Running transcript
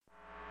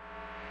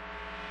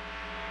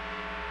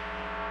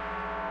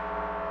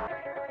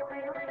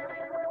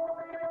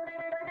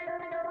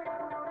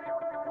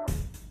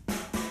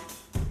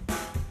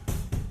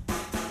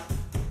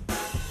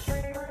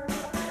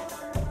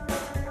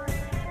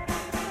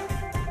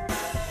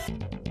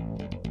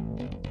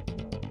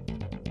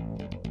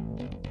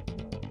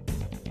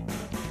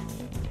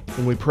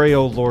And we pray,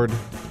 O Lord,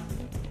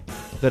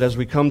 that as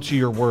we come to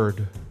your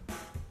word,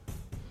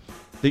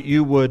 that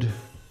you would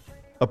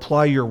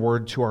apply your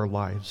word to our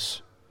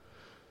lives,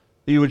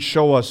 that you would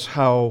show us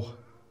how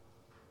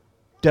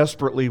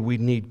desperately we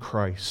need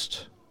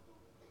Christ.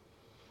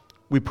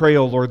 We pray,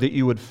 O Lord, that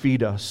you would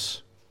feed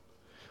us.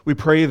 We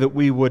pray that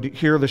we would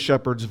hear the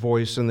shepherd's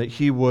voice and that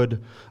he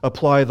would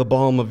apply the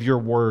balm of your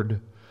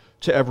word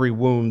to every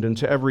wound and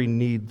to every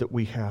need that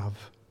we have.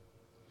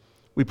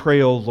 We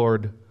pray, O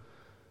Lord,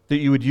 that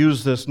you would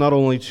use this not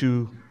only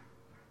to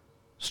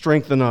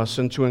strengthen us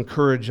and to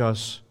encourage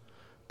us,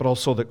 but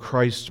also that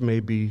Christ may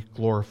be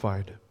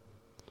glorified.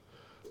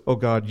 O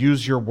God,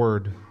 use your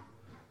word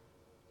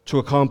to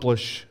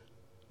accomplish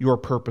your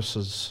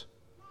purposes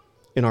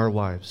in our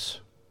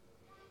lives.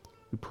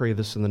 We pray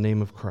this in the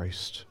name of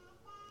Christ.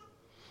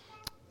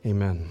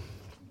 Amen.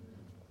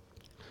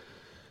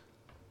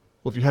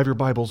 Well, if you have your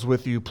Bibles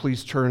with you,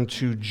 please turn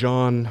to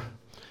John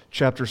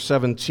chapter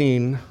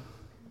 17.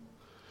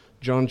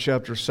 John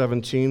chapter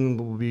 17,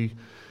 we'll be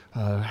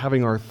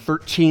having our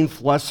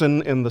 13th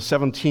lesson in the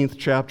 17th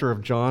chapter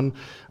of John.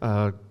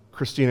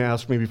 Christina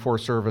asked me before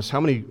service, how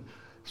many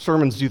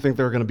sermons do you think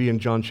there are going to be in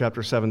John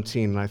chapter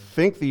 17? And I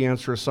think the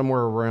answer is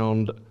somewhere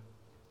around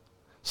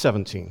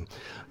 17.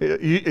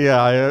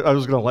 Yeah, I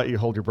was going to let you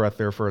hold your breath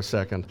there for a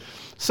second.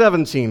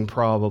 17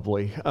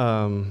 probably.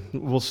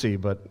 We'll see,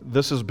 but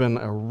this has been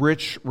a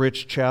rich,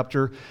 rich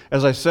chapter.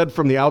 As I said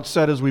from the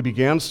outset as we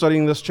began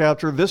studying this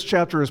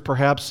chapter is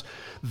perhaps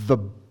the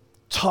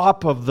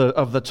top of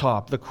the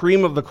top, the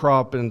cream of the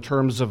crop in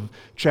terms of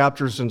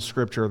chapters in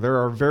Scripture.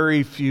 There are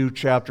very few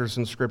chapters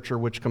in Scripture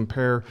which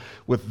compare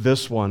with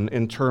this one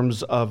in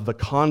terms of the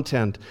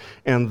content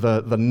and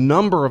the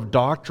number of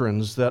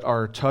doctrines that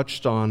are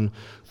touched on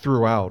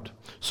throughout.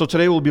 So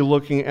today we'll be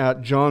looking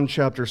at John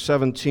chapter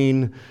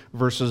 17,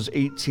 verses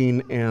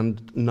 18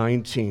 and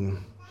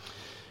 19.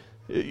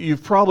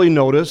 You've probably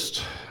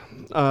noticed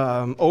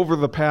over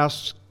the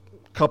past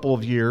couple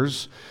of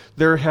years,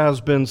 there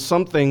has been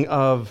something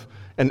of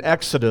an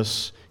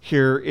exodus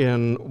here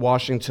in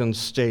Washington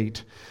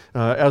State,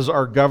 as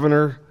our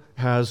governor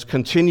has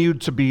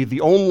continued to be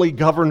the only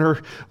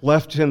governor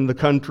left in the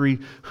country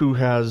who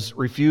has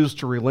refused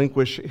to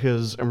relinquish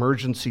his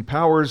emergency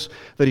powers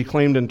that he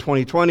claimed in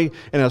 2020,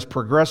 and as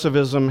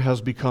progressivism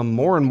has become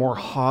more and more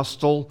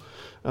hostile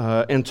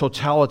and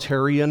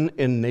totalitarian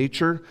in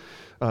nature.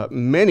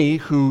 Many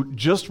who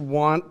just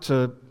want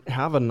to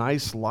have a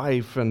nice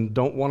life and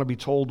don't want to be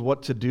told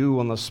what to do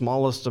on the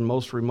smallest and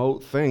most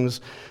remote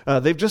things,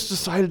 they've just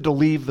decided to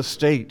leave the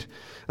state.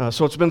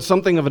 So it's been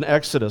something of an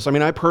exodus. I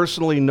mean, I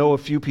personally know a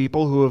few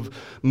people who have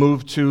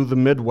moved to the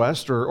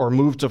Midwest or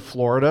moved to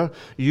Florida.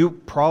 You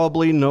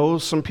probably know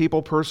some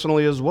people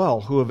personally as well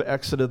who have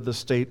exited the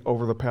state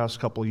over the past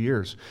couple of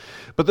years.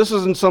 But this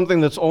isn't something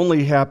that's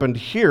only happened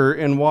here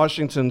in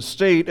Washington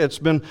State. It's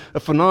been a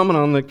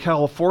phenomenon that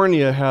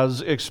California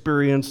has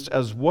experienced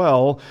as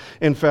well.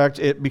 In fact,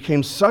 it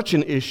became such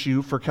an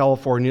issue for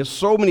California.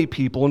 So many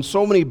people and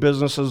so many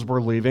businesses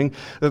were leaving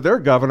that their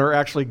governor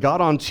actually got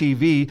on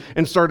TV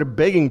and started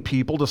begging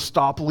people to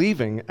stop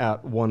leaving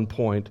at one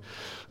point.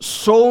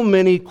 So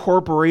many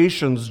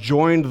corporations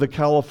joined the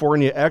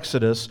California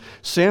exodus.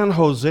 San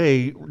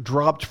Jose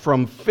dropped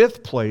from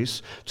 5th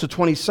place to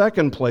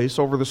 22nd place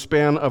over the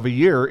span of a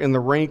year in the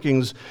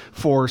rankings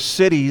for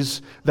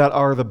cities that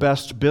are the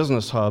best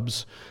business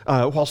hubs,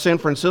 while San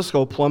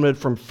Francisco plummeted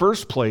from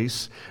 1st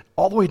place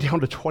all the way down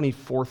to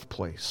 24th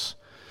place.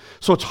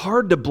 So it's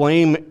hard to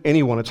blame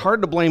anyone. It's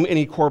hard to blame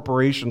any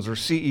corporations or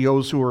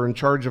CEOs who are in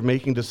charge of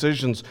making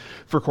decisions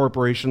for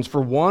corporations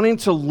for wanting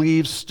to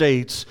leave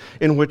states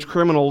in which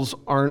criminals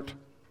aren't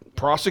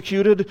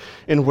prosecuted,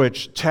 in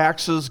which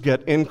taxes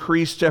get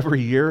increased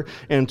every year,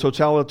 and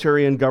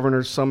totalitarian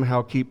governors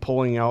somehow keep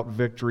pulling out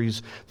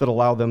victories that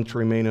allow them to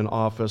remain in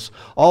office,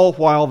 all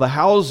while the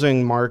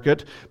housing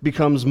market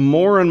becomes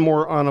more and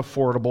more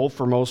unaffordable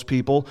for most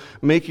people,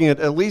 making it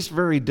at least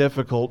very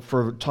difficult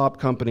for top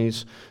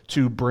companies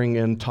to bring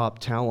in top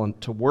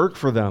talent to work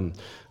for them.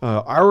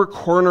 Our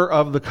corner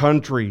of the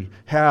country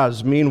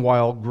has,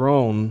 meanwhile,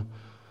 grown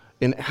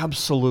in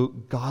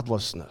absolute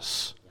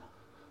godlessness,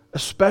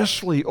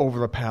 especially over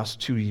the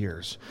past 2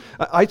 years.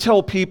 I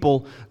tell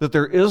people that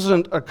there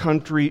isn't a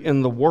country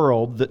in the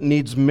world that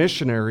needs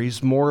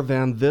missionaries more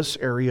than this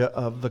area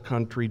of the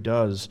country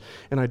does.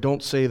 And I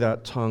don't say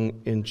that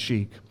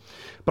tongue-in-cheek.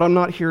 But I'm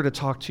not here to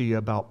talk to you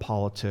about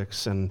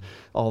politics and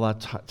all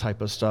that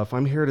type of stuff.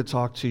 I'm here to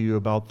talk to you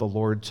about the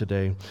Lord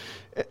today.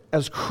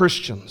 As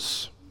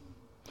Christians,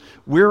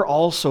 we're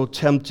also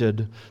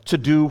tempted to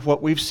do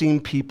what we've seen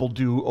people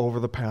do over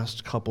the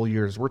past couple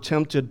years. We're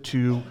tempted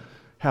to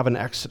have an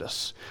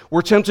exodus.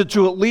 We're tempted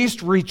to at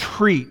least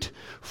retreat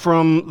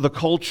from the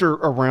culture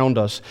around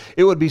us.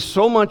 It would be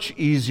so much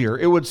easier.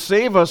 It would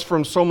save us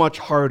from so much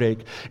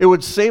heartache. It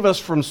would save us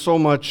from so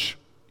much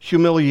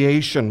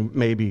humiliation,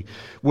 maybe,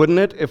 wouldn't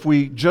it, if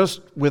we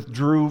just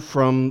withdrew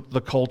from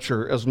the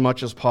culture as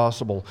much as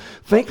possible?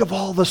 Think of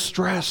all the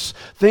stress,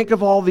 think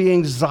of all the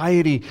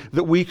anxiety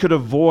that we could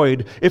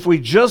avoid if we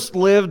just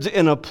lived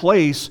in a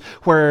place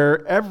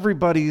where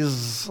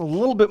everybody's a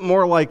little bit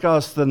more like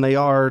us than they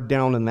are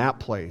down in that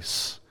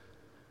place.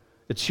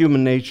 It's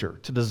human nature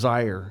to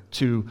desire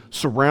to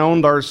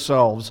surround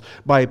ourselves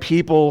by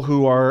people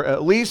who are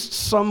at least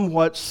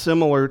somewhat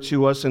similar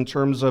to us in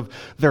terms of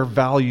their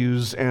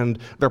values and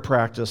their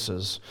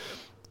practices.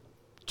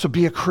 To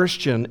be a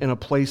Christian in a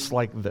place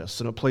like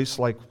this, in a place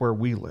like where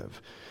we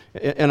live,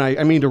 and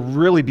I mean to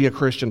really be a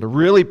Christian, to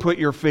really put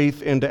your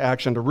faith into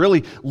action, to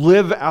really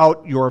live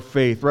out your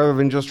faith rather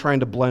than just trying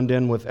to blend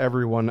in with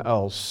everyone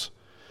else.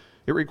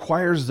 It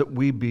requires that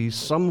we be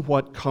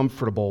somewhat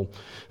comfortable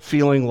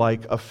feeling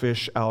like a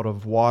fish out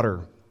of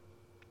water.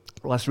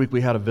 Last week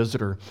we had a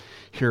visitor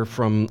here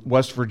from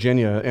West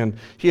Virginia, and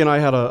he and I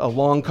had a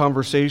long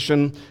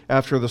conversation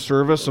after the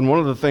service, and one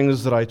of the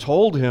things that I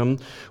told him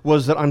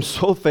was that I'm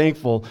so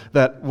thankful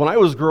that when I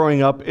was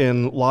growing up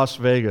in Las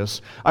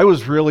Vegas, I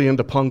was really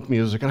into punk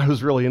music, and I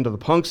was really into the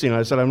punk scene.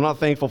 I said I'm not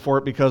thankful for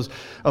it because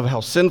of how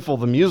sinful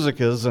the music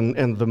is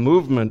and the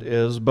movement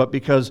is, but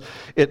because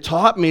it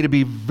taught me to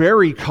be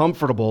very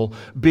comfortable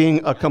being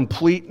a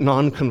complete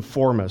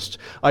nonconformist.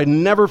 I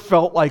never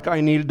felt like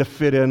I needed to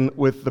fit in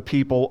with the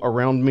people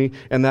around me,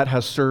 and that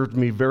has served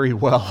me very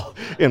well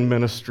in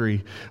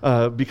ministry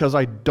because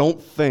I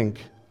don't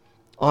think,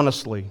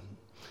 honestly,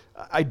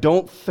 I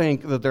don't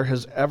think that there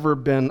has ever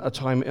been a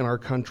time in our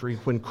country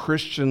when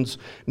Christians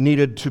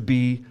needed to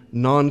be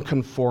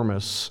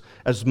nonconformists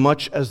as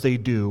much as they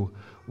do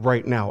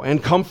right now,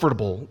 and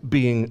comfortable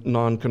being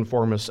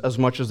nonconformists as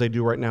much as they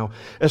do right now,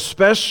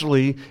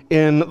 especially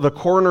in the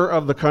corner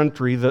of the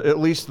country, at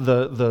least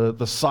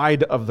the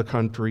side of the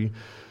country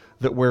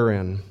that we're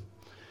in.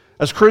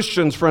 As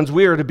Christians, friends,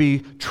 we are to be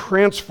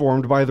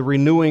transformed by the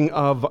renewing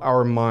of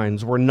our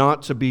minds. We're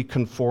not to be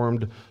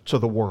conformed to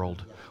the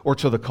world or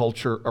to the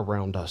culture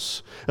around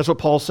us. That's what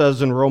Paul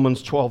says in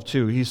Romans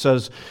 12:2. He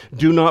says,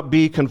 "Do not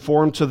be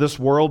conformed to this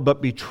world,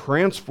 but be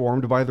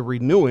transformed by the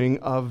renewing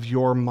of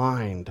your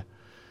mind."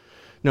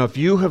 Now, if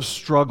you have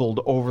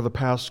struggled over the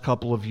past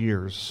couple of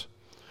years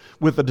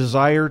with a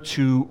desire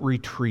to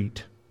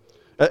retreat,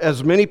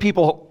 as many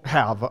people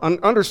have,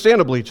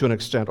 understandably to an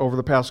extent, over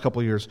the past couple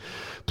of years,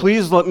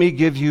 please let me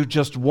give you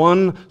just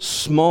one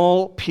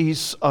small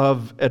piece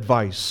of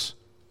advice.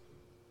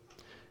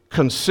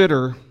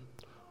 Consider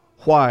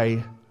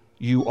why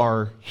you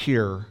are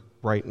here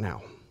right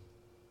now.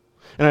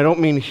 And I don't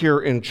mean here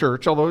in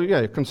church, although,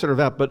 yeah, consider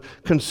that, but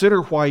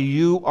consider why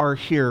you are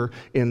here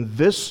in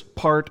this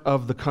part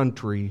of the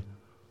country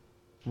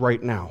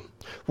right now.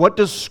 What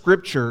does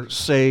Scripture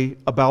say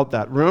about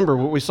that? Remember,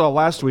 what we saw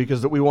last week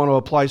is that we want to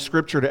apply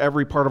Scripture to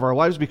every part of our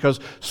lives because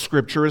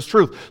Scripture is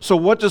truth. So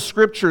what does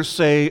Scripture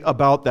say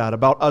about that,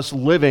 about us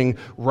living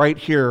right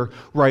here,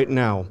 right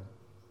now?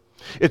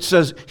 It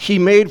says, "He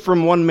made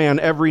from one man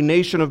every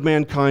nation of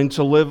mankind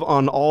to live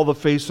on all the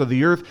face of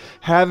the earth,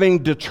 having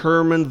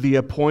determined the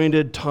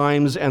appointed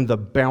times and the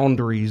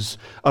boundaries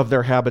of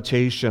their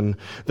habitation,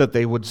 that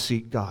they would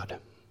seek God."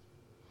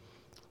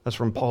 That's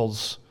from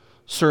Paul's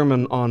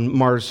sermon on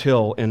Mars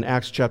Hill in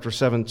Acts chapter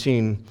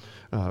 17,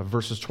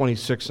 verses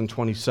 26 and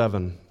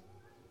 27.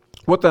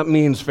 What that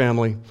means,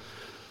 family,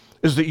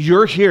 is that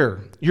you're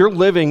here, you're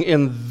living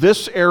in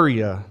this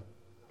area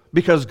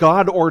because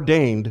God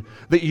ordained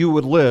that you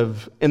would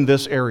live in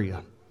this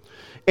area.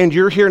 And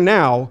you're here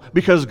now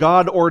because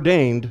God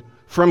ordained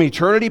from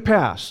eternity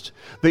past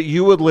that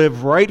you would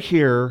live right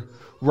here,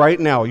 right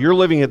now. You're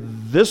living at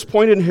this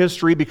point in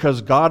history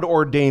because God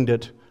ordained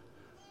it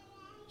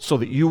so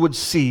that you would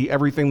see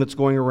everything that's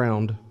going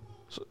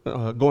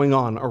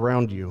on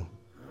around you.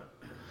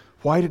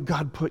 Why did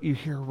God put you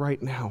here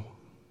right now?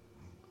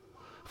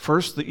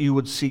 First, that you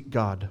would seek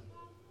God,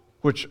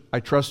 which I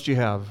trust you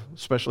have,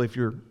 especially if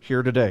you're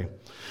here today.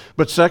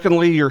 But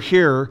secondly, you're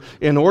here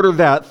in order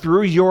that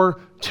through your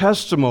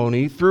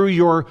testimony, through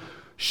your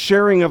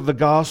sharing of the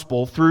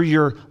gospel, through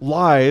your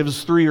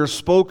lives, through your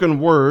spoken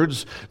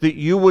words, that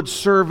you would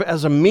serve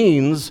as a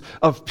means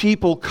of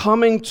people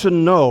coming to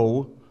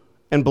know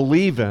and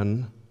believe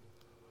in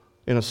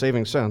a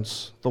saving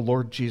sense, the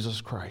Lord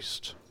Jesus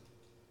Christ.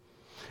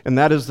 And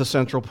that is the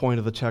central point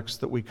of the text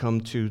that we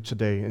come to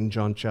today in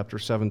John chapter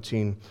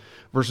 17,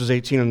 verses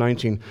 18 and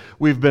 19.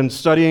 We've been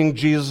studying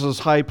Jesus'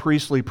 high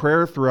priestly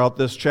prayer throughout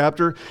this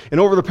chapter, and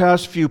over the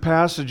past few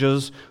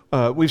passages,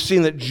 we've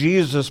seen that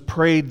Jesus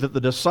prayed that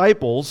the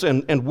disciples,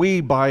 and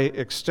we by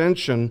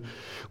extension,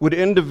 would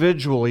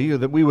individually,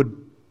 that we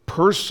would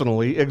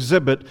personally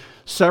exhibit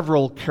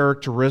several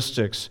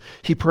characteristics.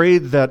 He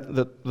prayed that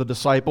the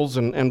disciples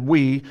and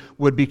we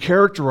would be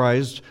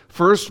characterized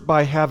first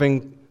by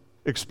having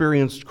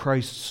experienced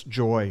Christ's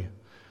joy.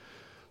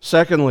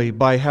 Secondly,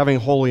 by having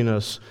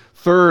holiness.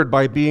 Third,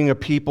 by being a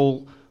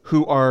people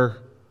who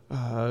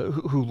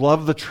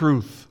love the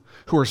truth,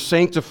 who are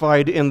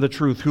sanctified in the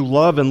truth, who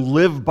love and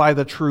live by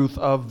the truth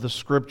of the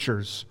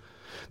Scriptures.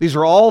 These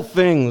are all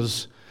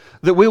things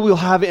that we will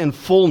have in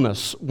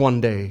fullness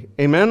one day.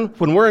 Amen?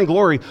 When we're in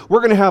glory, we're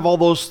going to have all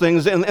those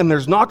things, and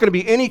there's not going to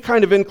be any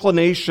kind of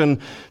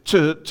inclination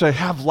to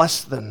have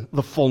less than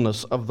the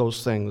fullness of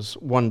those things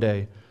one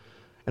day.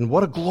 And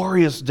what a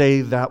glorious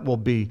day that will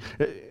be.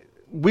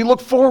 We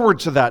look forward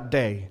to that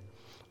day.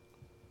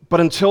 But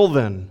until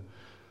then,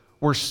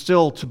 we're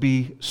still to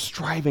be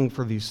striving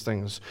for these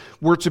things.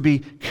 We're to be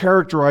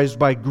characterized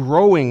by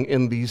growing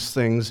in these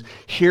things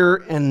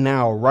here and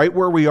now, right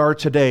where we are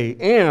today.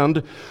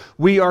 And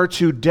we are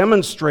to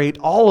demonstrate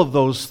all of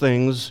those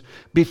things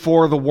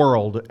before the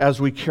world as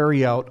we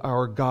carry out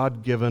our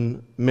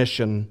God-given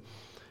mission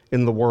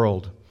in the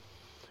world.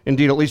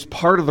 Indeed, at least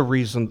part of the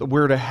reason that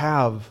we're to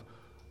have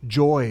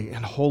joy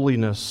and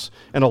holiness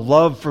and a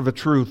love for the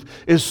truth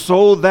is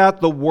so that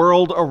the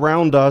world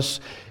around us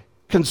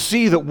can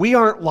see that we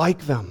aren't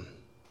like them.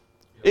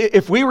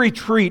 If we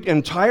retreat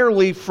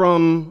entirely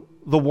from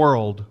the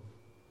world,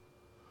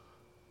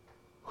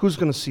 who's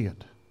going to see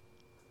it?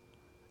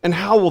 And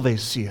how will they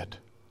see it?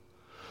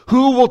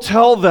 Who will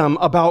tell them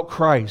about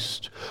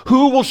Christ?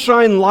 Who will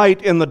shine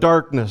light in the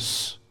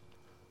darkness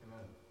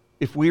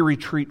if we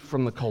retreat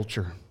from the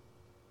culture?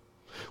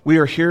 We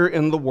are here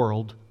in the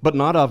world, but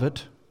not of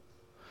it,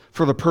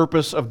 for the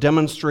purpose of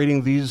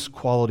demonstrating these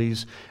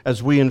qualities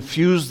as we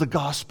infuse the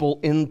gospel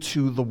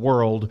into the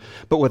world,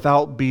 but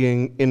without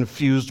being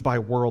infused by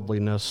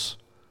worldliness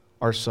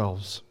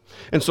ourselves.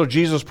 And so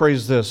Jesus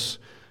prays this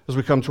as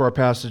we come to our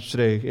passage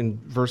today in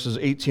verses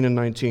 18 and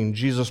 19.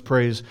 Jesus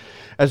prays,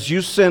 "As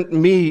you sent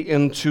me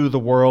into the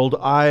world,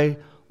 I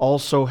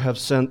also have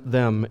sent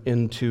them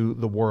into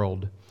the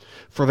world.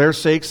 For their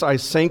sakes I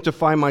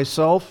sanctify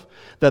myself,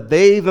 that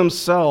they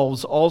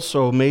themselves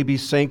also may be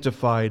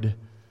sanctified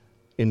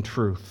in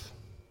truth."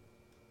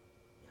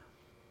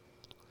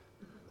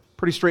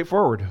 Pretty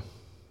straightforward.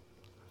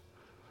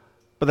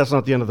 But that's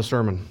not the end of the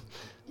sermon.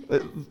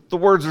 The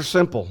words are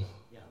simple.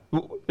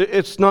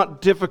 It's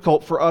not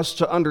difficult for us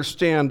to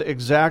understand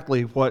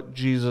exactly what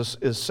Jesus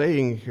is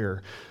saying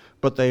here,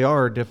 but they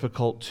are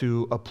difficult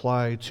to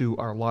apply to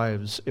our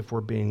lives if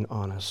we're being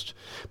honest.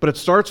 But it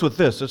starts with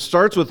this. It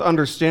starts with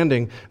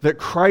understanding that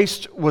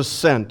Christ was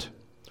sent.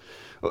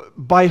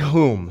 By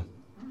whom?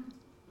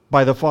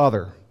 By the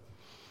Father.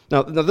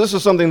 Now, this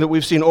is something that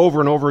we've seen over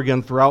and over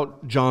again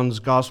throughout John's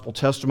gospel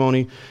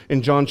testimony.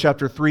 In John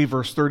chapter 3,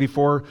 verse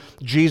 34,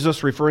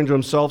 Jesus, referring to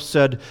himself,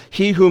 said,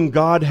 "He whom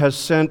God has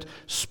sent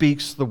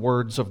speaks the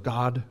words of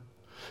God."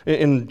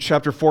 In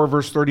chapter 4,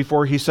 verse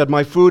 34, he said,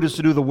 "My food is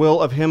to do the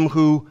will of him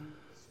who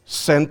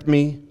sent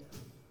me."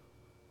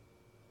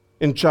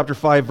 In chapter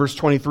 5, verse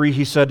 23,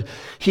 he said,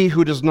 "He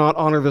who does not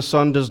honor the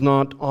Son does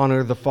not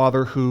honor the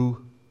Father who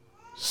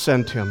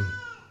sent him."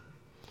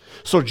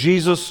 So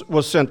Jesus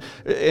was sent,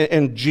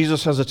 and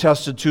Jesus has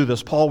attested to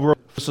this. Paul wrote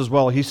this as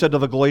well. He said to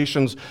the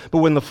Galatians, "But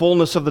when the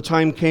fullness of the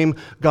time came,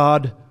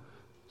 God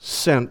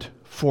sent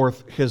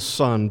forth his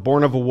Son,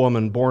 born of a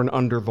woman, born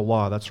under the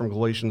law." That's from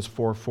Galatians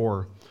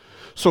 4:4.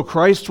 So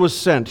Christ was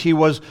sent. He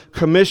was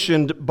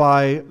commissioned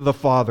by the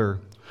Father.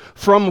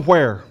 From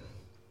where?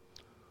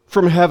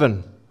 From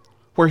heaven,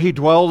 where he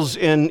dwells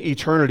in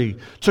eternity.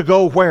 To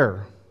go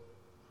where?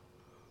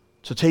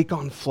 To take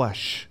on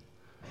flesh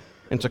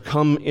and to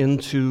come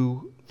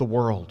into the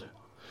world.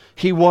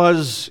 He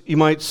was, you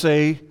might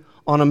say,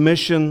 on a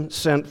mission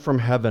sent from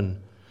heaven.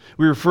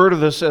 We refer to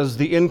this as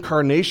the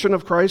incarnation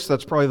of Christ.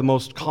 That's probably the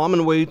most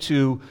common way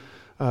to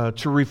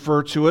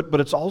refer to it, but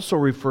it's also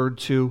referred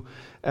to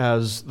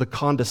as the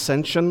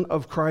condescension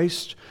of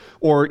Christ,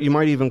 or you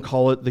might even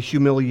call it the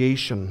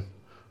humiliation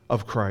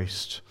of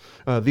Christ.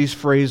 These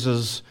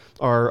phrases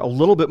are a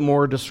little bit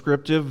more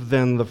descriptive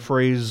than the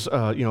phrase,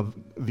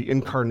 the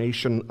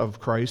incarnation of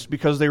Christ,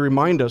 because they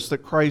remind us that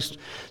Christ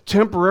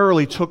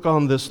temporarily took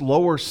on this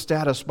lower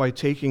status by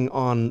taking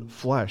on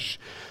flesh.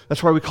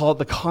 That's why we call it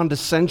the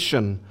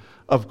condescension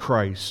of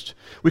Christ.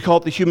 We call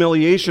it the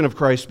humiliation of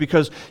Christ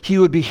because he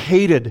would be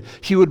hated,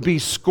 he would be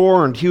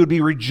scorned, he would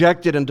be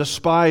rejected and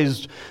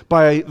despised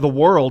by the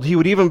world. He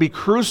would even be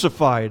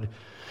crucified.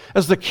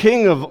 As the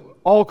King of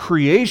all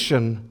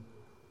creation,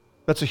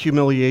 that's a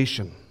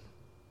humiliation.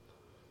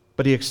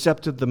 But he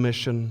accepted the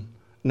mission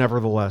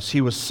nevertheless. He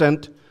was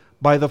sent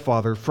by the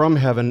Father from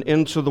heaven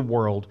into the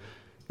world,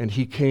 and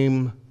he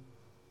came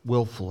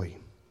willfully.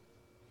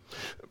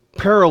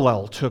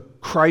 Parallel to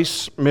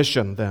Christ's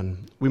mission,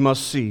 then, we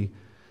must see,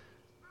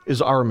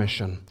 is our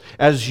mission.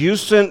 As you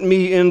sent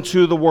me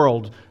into the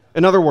world,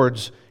 in other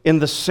words, in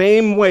the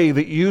same way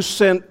that you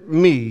sent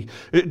me,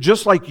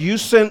 just like you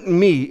sent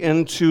me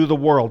into the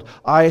world,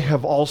 I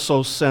have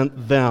also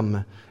sent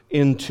them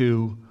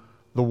into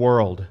the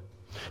world.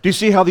 Do you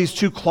see how these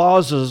two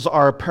clauses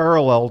are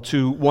parallel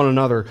to one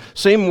another?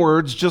 Same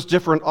words, just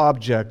different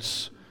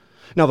objects.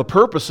 Now, the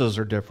purposes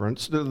are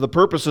different. The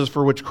purposes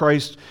for which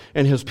Christ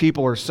and his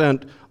people are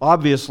sent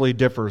obviously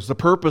differs. The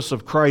purpose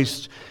of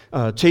Christ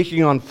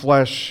taking on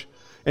flesh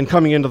and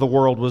coming into the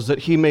world was that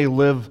he may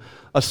live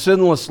a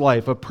sinless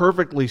life, a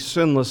perfectly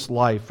sinless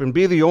life, and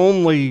be the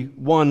only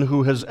one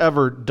who has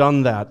ever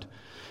done that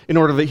in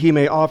order that he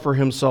may offer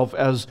himself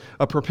as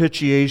a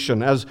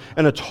propitiation, as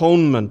an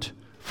atonement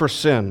for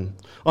sin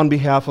on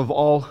behalf of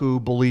all who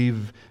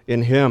believe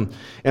in him.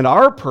 And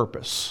our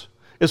purpose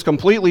is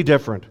completely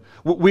different.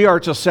 We are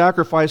to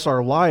sacrifice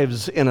our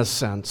lives in a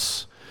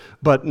sense,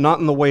 but not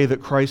in the way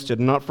that Christ did,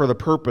 not for the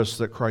purpose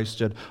that Christ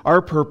did.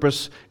 Our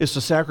purpose is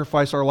to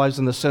sacrifice our lives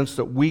in the sense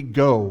that we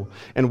go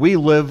and we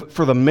live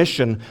for the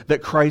mission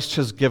that Christ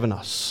has given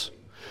us.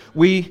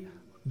 We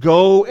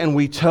go and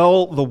we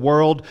tell the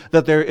world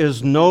that there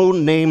is no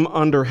name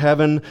under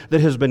heaven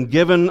that has been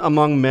given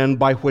among men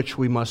by which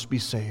we must be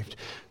saved.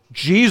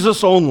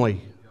 Jesus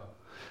only.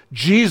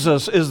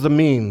 Jesus is the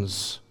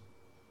means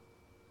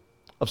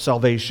of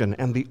salvation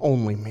and the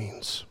only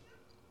means.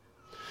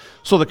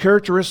 So the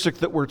characteristic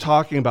that we're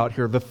talking about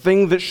here, the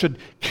thing that should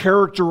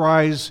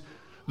characterize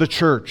the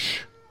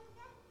church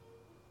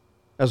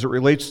as it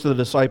relates to the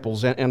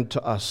disciples and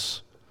to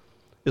us,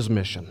 is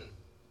mission.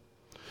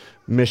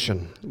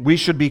 Mission. We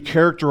should be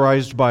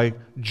characterized by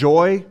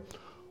joy,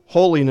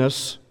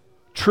 holiness,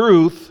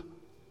 truth,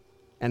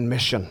 and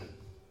mission.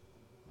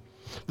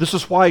 This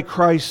is why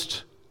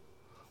Christ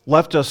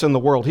left us in the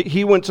world.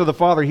 He went to the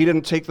Father. He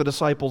didn't take the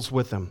disciples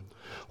with him.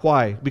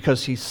 Why?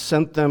 Because he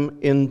sent them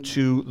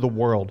into the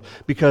world.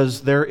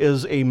 Because there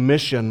is a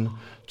mission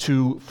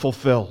to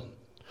fulfill.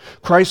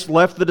 Christ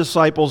left the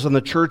disciples and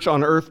the church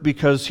on earth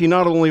because he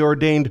not only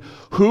ordained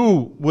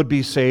who would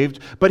be saved,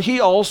 but he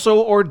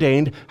also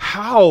ordained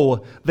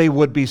how they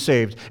would be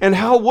saved. And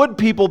how would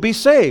people be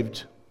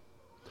saved?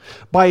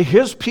 By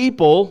his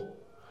people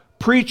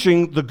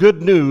preaching the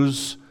good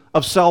news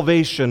of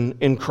salvation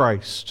in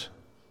Christ.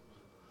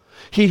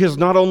 He has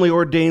not only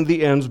ordained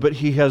the ends, but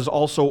he has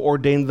also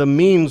ordained the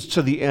means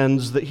to the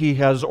ends that he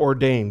has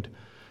ordained.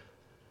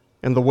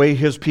 And the way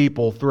his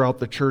people throughout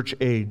the church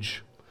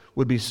age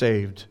would be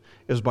saved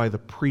is by the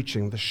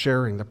preaching, the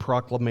sharing, the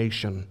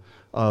proclamation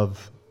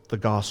of the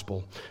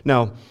gospel.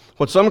 Now,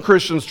 what some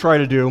Christians try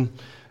to do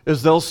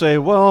is they'll say,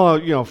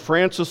 well,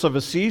 Francis of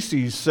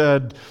Assisi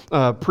said,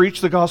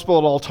 preach the gospel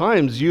at all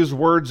times, use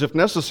words if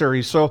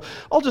necessary, so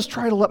I'll just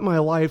try to let my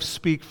life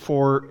speak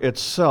for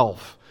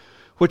itself,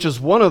 which is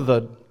one of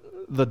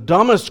the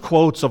dumbest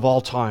quotes of all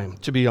time,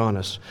 to be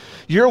honest.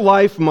 Your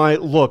life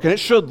might look, and it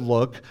should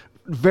look,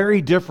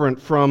 very different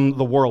from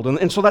the world.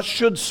 And so that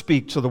should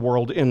speak to the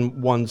world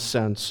in one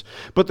sense.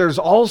 But there's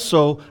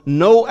also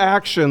no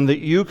action that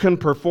you can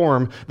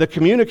perform that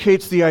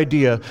communicates the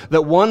idea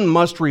that one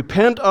must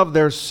repent of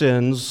their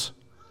sins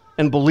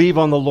and believe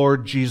on the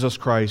Lord Jesus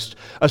Christ,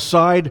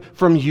 aside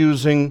from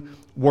using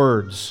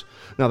words.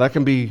 Now that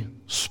can be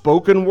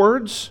spoken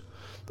words.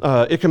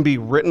 It can be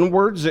written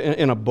words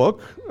in a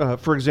book,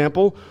 for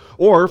example,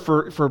 or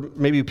for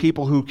maybe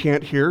people who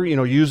can't hear,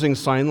 using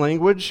sign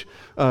language.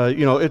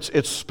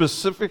 It's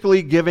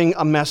specifically giving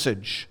a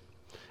message.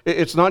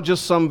 It's not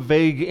just some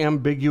vague,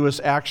 ambiguous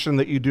action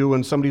that you do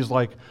and somebody's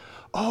like,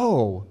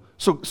 oh,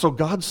 so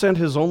God sent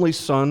his only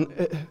son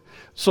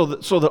so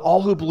that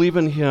all who believe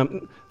in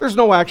him, there's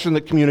no action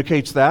that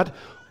communicates that.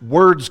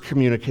 Words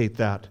communicate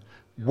that.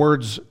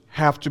 Words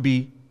have to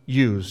be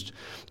used.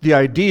 The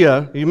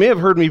idea, you may have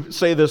heard me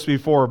say this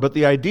before, but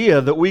the idea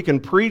that we can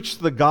preach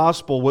the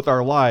gospel with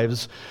our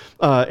lives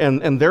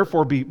and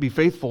therefore be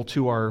faithful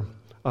to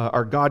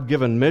our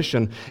God-given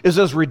mission is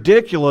as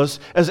ridiculous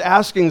as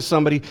asking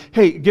somebody,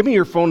 hey, give me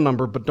your phone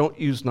number, but don't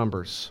use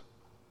numbers.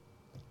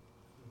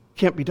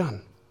 Can't be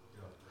done.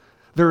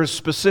 There is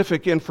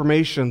specific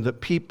information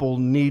that people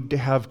need to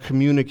have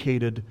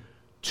communicated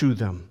to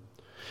them.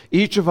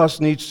 Each of us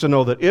needs to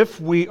know that if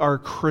we are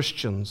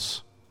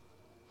Christians,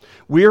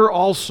 we are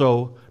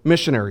also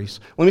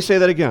missionaries. Let me say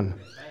that again.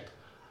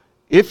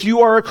 If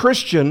you are a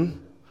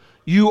Christian,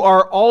 you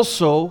are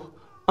also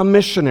a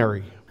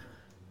missionary.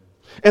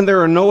 And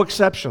there are no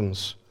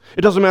exceptions.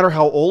 It doesn't matter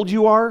how old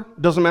you are.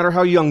 It doesn't matter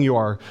how young you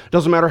are. It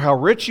doesn't matter how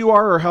rich you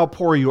are or how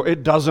poor you are.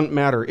 It doesn't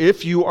matter.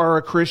 If you are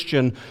a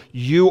Christian,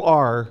 you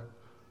are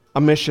a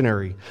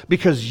missionary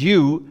because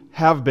you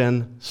have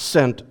been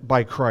sent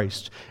by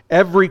Christ.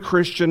 Every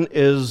Christian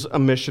is a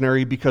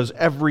missionary because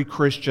every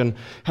Christian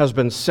has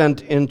been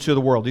sent into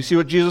the world. You see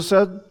what Jesus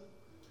said?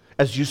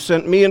 As you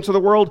sent me into the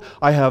world,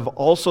 I have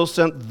also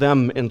sent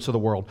them into the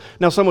world.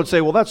 Now some would say,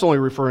 well, that's only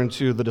referring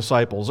to the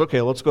disciples. Okay,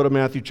 let's go to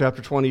Matthew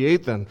chapter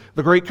 28 then.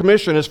 The Great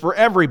Commission is for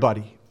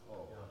everybody.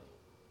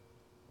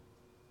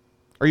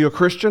 Are you a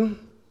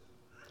Christian?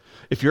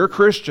 If you're a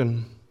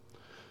Christian,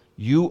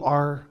 you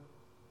are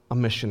a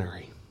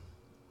missionary.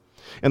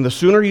 And the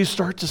sooner you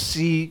start to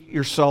see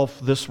yourself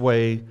this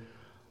way,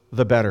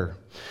 the better.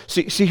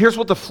 See, here's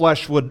what the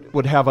flesh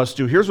would have us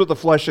do. Here's what the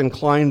flesh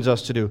inclines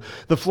us to do.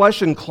 The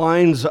flesh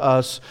inclines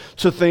us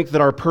to think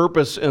that our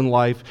purpose in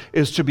life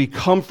is to be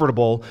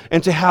comfortable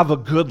and to have a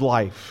good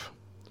life.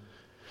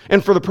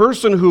 And for the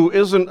person who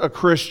isn't a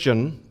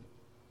Christian,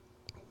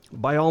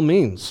 by all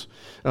means,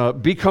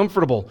 be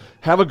comfortable,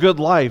 have a good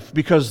life,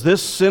 because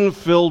this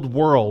sin-filled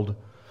world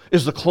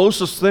is the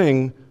closest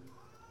thing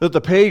that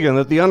the pagan,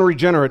 that the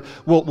unregenerate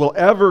will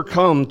ever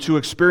come to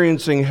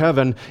experiencing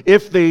heaven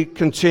if they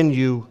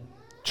continue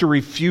to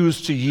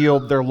refuse to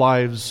yield their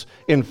lives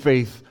in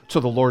faith to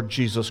the Lord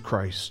Jesus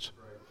Christ.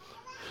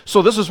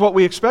 So this is what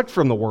we expect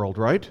from the world,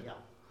 right?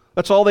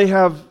 That's all they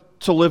have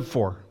to live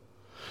for.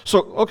 So,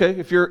 okay,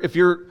 if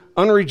you're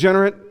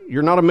unregenerate,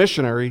 you're not a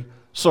missionary,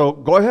 so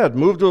go ahead,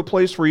 move to a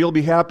place where you'll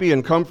be happy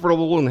and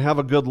comfortable and have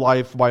a good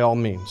life by all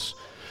means.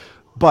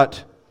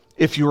 But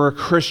if you're a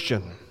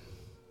Christian,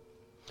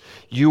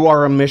 you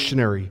are a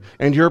missionary,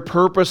 and your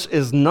purpose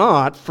is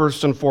not,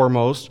 first and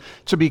foremost,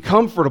 to be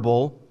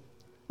comfortable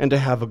and to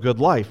have a good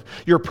life.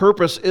 Your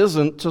purpose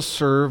isn't to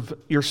serve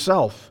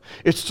yourself.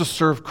 It's to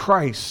serve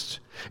Christ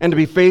and to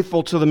be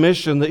faithful to the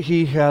mission that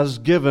He has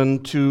given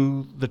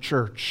to the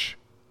church.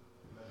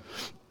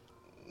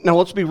 Now,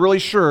 let's be really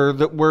sure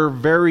that we're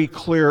very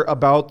clear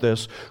about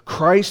this.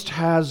 Christ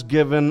has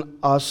given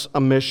us a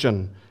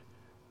mission,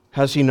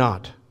 has He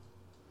not?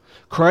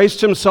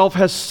 Christ Himself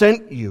has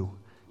sent you,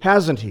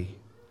 hasn't He?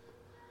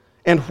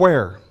 And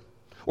where?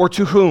 Or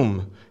to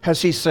whom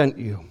has He sent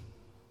you?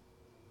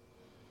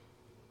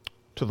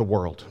 To the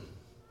world.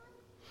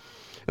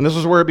 And this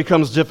is where it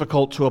becomes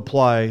difficult to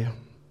apply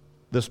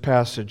this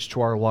passage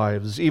to our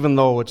lives, even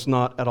though it's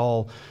not at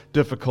all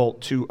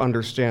difficult to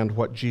understand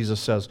what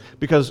Jesus says.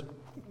 Because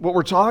what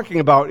we're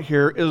talking about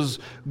here is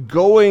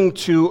going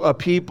to a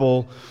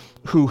people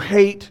who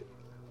hate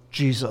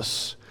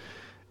Jesus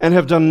and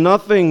have done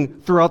nothing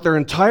throughout their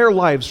entire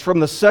lives from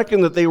the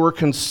second that they were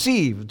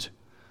conceived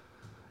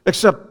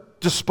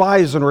except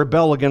despise and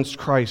rebel against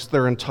Christ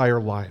their entire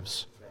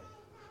lives.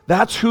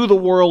 That's who the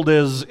world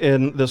is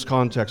in this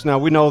context. Now,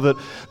 we know that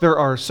there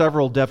are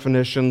several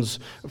definitions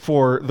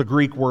for the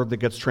Greek word that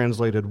gets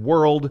translated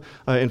world.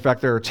 In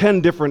fact, there are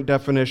 10 different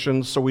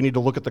definitions, so we need to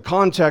look at the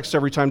context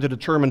every time to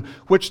determine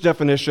which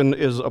definition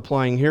is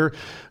applying here.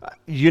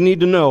 You need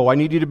to know, I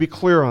need you to be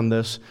clear on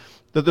this,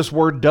 that this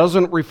word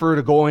doesn't refer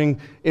to going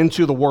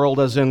into the world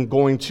as in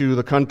going to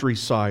the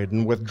countryside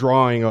and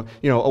withdrawing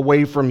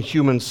away from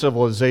human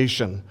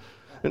civilization.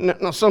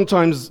 Now,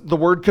 sometimes the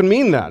word can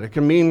mean that. It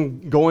can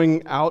mean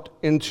going out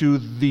into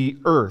the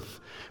earth.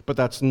 But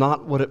that's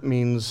not what it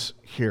means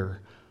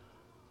here.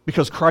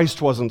 Because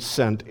Christ wasn't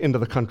sent into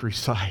the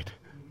countryside.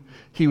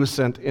 He was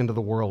sent into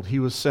the world. He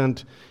was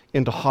sent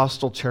into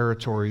hostile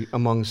territory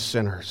among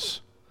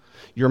sinners.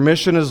 Your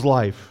mission is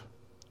life.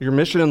 Your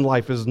mission in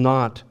life is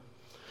not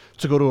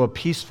to go to a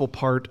peaceful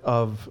part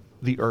of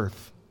the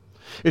earth.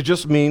 It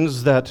just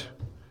means that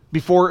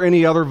before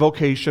any other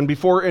vocation,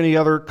 before any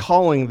other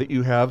calling that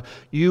you have,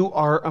 you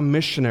are a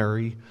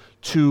missionary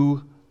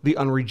to the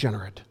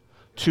unregenerate,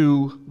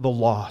 to the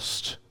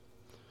lost.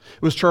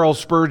 It was Charles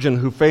Spurgeon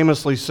who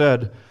famously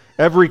said,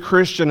 "Every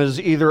Christian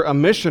is either a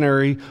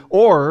missionary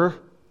or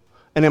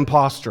an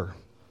imposter,"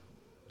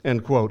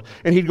 end quote.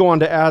 And he'd go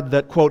on to add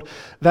that, quote,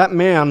 "That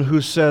man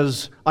who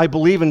says, 'I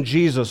believe in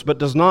Jesus,' but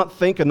does not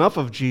think enough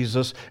of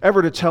Jesus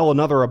ever to tell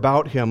another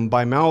about Him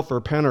by mouth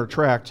or pen or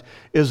tract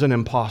is an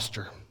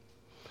imposter,"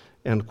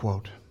 end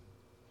quote.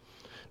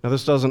 Now,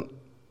 this doesn't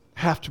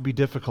have to be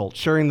difficult.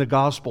 Sharing the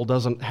gospel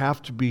doesn't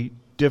have to be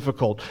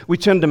difficult. We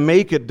tend to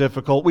make it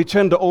difficult. We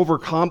tend to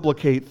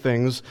overcomplicate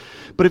things.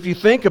 But if you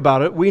think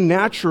about it, we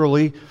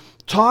naturally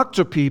talk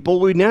to people.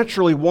 We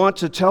naturally want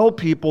to tell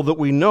people that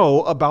we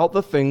know about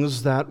the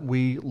things that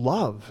we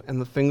love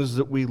and the things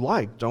that we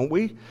like, don't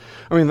we?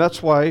 I mean,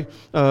 that's why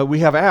we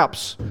have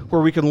apps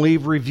where we can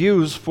leave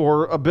reviews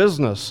for a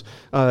business.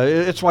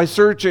 It's why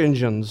search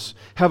engines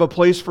have a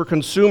place for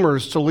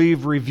consumers to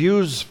leave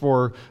reviews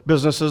for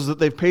businesses that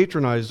they've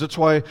patronized. It's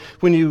why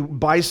when you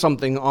buy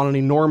something on an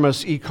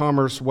enormous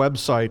e-commerce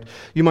website,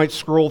 you might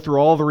scroll through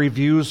all the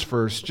reviews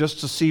first just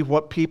to see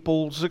what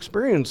people's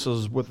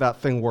experiences with that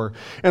thing were.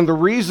 And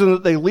the reason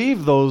that they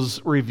leave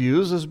those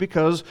reviews is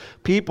because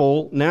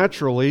people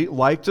naturally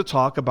like to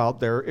talk about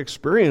their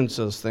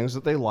experiences, things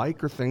that they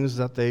like or things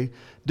that they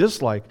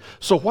dislike.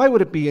 So why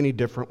would it be any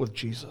different with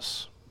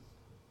Jesus?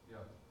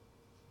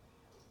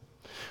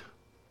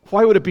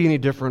 Why would it be any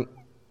different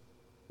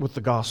with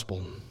the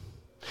gospel?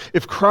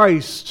 If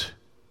Christ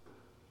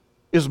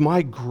is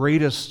my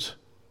greatest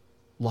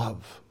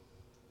love,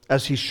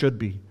 as He should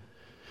be,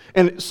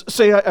 and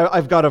say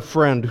I've got a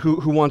friend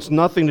who wants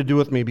nothing to do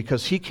with me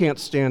because he can't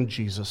stand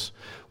Jesus.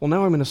 Well,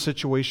 now I'm in a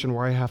situation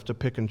where I have to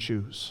pick and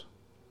choose.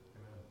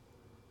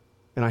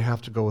 And I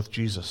have to go with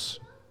Jesus.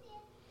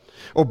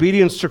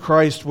 Obedience to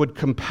Christ would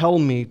compel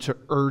me to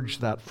urge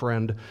that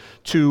friend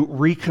to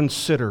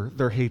reconsider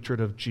their hatred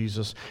of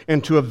Jesus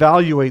and to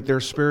evaluate their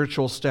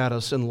spiritual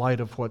status in light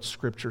of what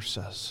Scripture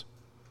says.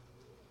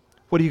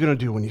 What are you going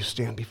to do when you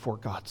stand before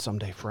God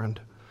someday, friend?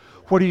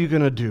 What are you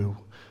going to do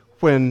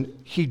when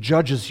He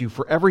judges you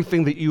for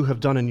everything that you have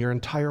done in your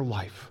entire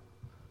life?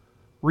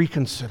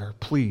 Reconsider,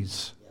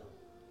 please.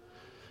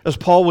 As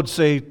Paul would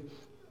say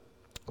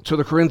to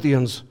the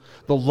Corinthians,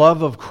 the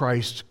love of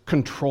Christ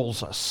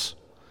controls us.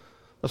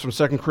 That's from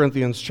 2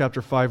 Corinthians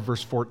chapter 5,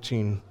 verse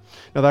 14.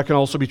 Now that can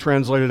also be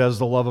translated as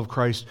the love of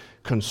Christ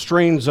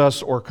constrains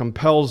us or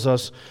compels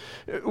us.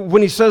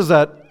 When he says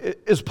that,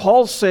 is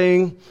Paul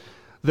saying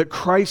that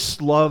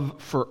Christ's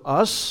love for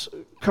us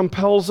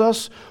compels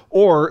us,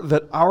 or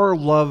that our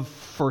love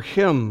for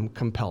Him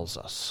compels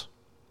us?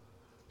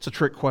 It's a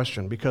trick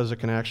question because it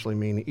can actually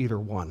mean either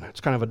one.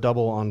 It's kind of a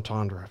double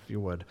entendre, if you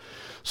would.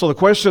 So the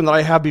question that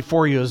I have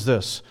before you is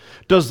this: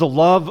 does the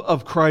love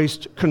of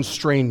Christ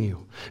constrain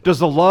you? Does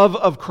the love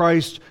of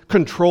Christ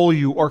control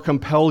you or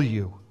compel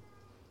you?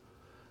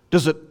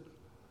 Does it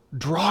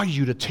draw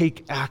you to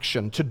take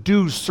action, to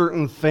do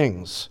certain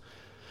things?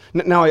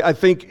 Now, I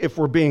think if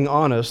we're being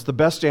honest, the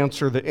best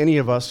answer that any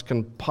of us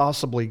can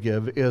possibly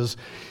give is,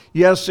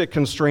 yes, it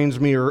constrains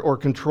me or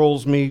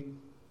controls me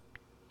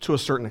to a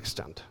certain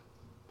extent.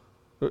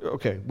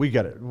 Okay, we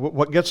get it.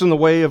 What gets in the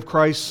way of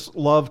Christ's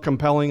love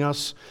compelling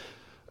us?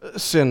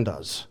 Sin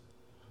does.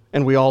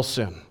 And we all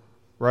sin,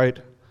 right?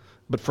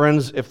 But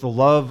friends, if the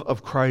love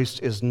of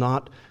Christ is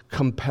not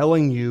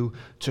compelling you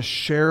to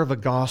share the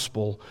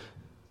gospel,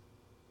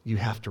 you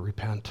have to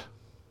repent.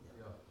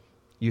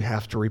 You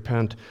have to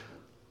repent.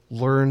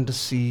 Learn to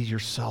see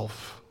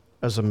yourself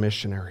as a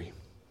missionary.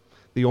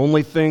 The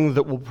only thing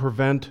that will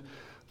prevent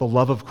the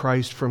love of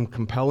Christ from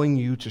compelling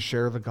you to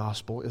share the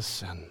gospel is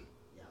sin.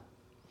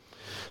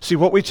 See,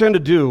 what we tend to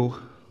do,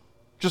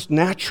 just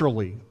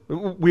naturally,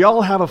 we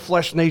all have a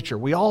flesh nature.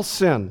 We all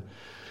sin.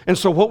 And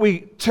so what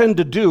we tend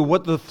to do,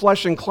 what the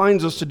flesh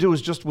inclines us to do,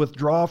 is just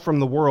withdraw from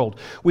the world.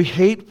 We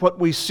hate what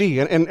we see,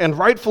 and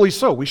rightfully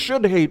so. We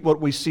should hate what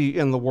we see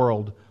in the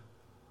world,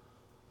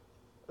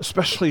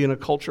 especially in a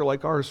culture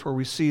like ours where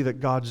we see that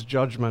God's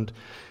judgment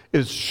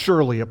is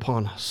surely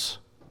upon us.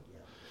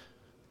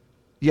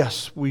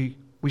 Yes, we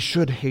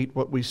should hate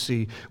what we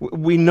see.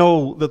 We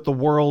know that the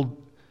world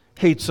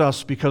hates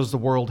us because the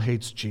world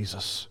hates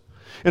Jesus.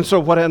 And so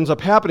what ends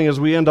up happening is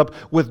we end up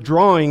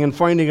withdrawing and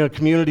finding a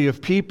community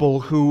of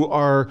people who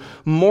are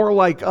more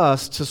like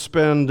us to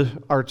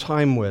spend our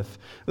time with.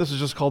 This is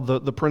just called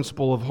the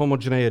principle of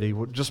homogeneity.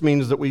 It just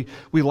means that we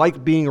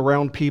like being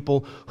around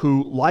people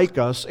who like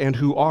us and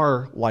who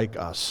are like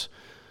us.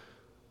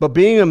 But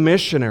being a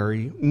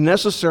missionary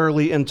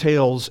necessarily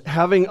entails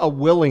having a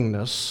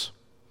willingness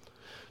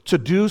to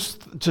do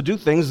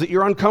things that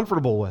you're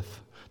uncomfortable with,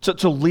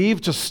 to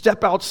leave, to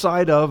step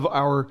outside of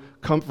our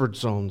comfort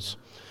zones.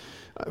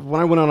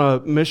 When I went on a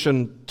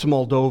mission to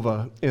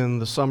Moldova in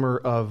the summer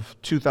of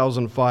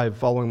 2005,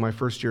 following my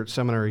first year at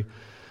seminary,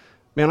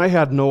 man, I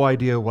had no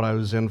idea what I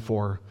was in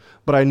for.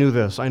 But I knew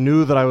this. I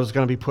knew that I was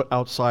going to be put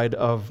outside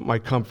of my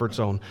comfort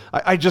zone.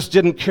 I just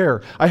didn't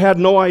care. I had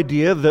no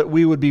idea that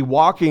we would be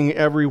walking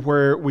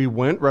everywhere we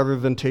went rather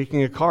than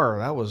taking a car.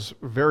 That was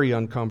very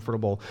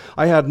uncomfortable.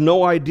 I had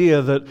no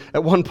idea that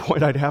at one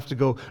point I'd have to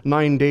go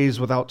 9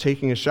 days without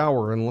taking a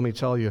shower. And let me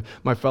tell you,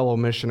 my fellow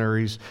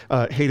missionaries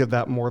hated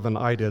that more than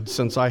I did,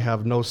 since I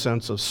have no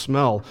sense of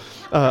smell.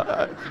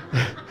 I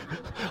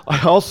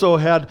also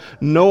had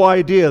no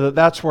idea that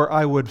that's where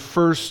I would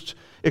first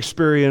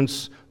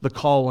experience the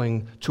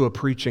calling to a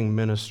preaching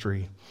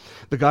ministry.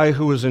 The guy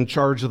who was in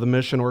charge of the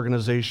mission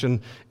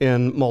organization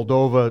in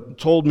Moldova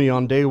told me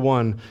on day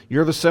one,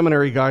 "You're the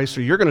seminary guy,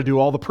 so you're going to do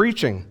all the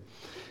preaching."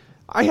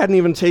 I hadn't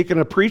even taken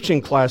a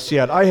preaching class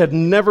yet. I had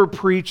never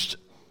preached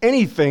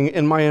anything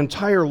in my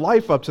entire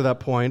life up to that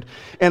point,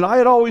 and I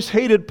had always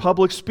hated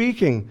public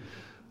speaking.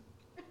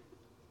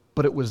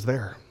 But it was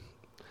there,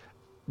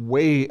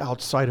 way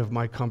outside of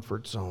my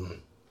comfort zone,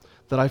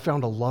 that I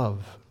found a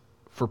love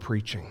for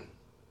preaching,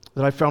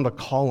 that I found a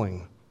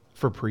calling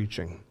for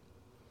preaching.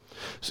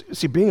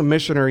 See, being a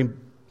missionary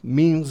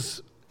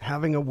means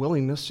having a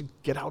willingness to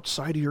get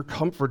outside of your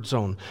comfort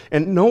zone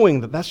and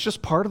knowing that that's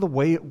just part of the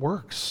way it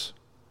works.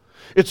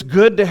 It's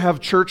good to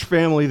have church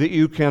family that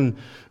you can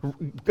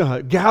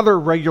gather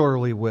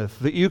regularly with,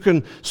 that you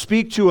can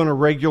speak to on a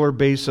regular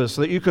basis,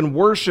 that you can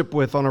worship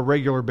with on a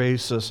regular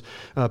basis,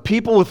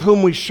 people with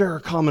whom we share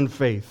a common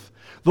faith.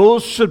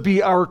 Those should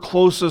be our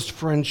closest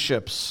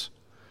friendships.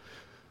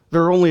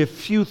 There are only a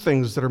few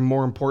things that are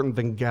more important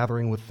than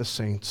gathering with the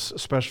saints,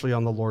 especially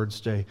on the Lord's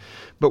Day.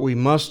 But we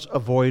must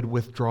avoid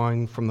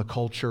withdrawing from the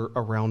culture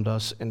around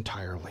us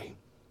entirely.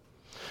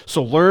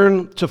 So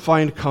learn to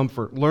find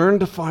comfort. Learn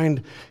to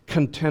find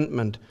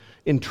contentment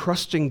in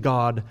trusting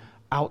God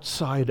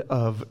outside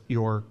of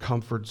your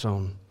comfort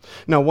zone.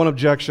 Now, one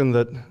objection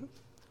that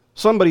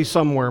somebody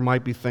somewhere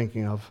might be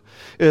thinking of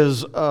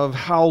is of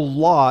how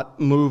Lot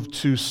moved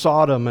to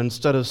Sodom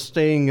instead of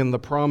staying in the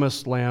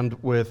promised land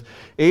with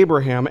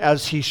Abraham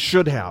as he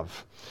should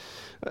have.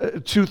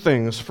 Two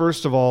things.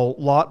 First of all,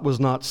 Lot was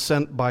not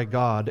sent by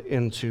God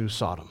into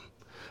Sodom.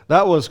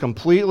 That was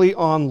completely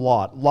on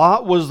Lot.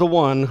 Lot was the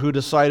one who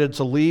decided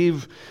to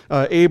leave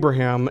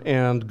Abraham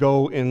and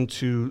go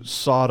into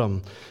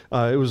Sodom.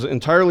 It was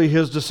entirely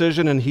his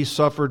decision, and he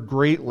suffered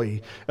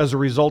greatly as a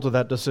result of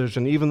that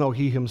decision, even though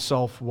he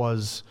himself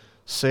was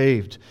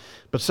saved.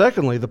 But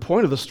secondly, the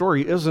point of the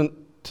story isn't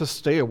to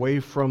stay away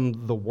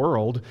from the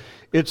world.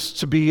 It's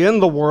to be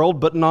in the world,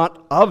 but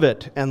not of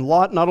it. And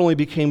Lot not only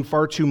became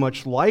far too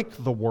much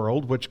like the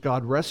world, which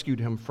God rescued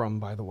him from,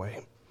 by the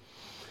way,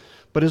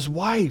 but his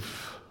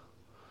wife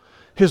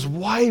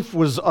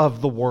was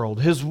of the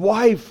world. His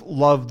wife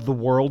loved the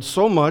world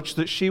so much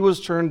that she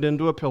was turned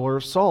into a pillar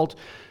of salt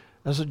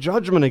as a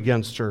judgment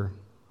against her.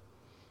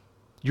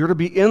 You're to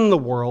be in the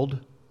world,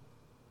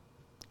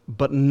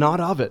 but not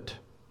of it.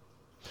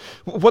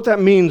 What that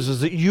means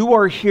is that you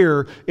are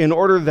here in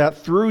order that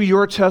through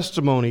your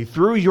testimony,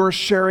 through your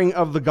sharing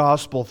of the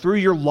gospel, through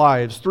your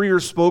lives, through your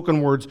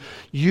spoken words,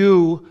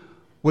 you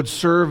would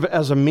serve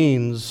as a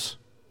means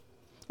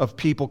of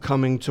people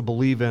coming to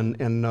believe in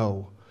and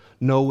know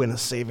in a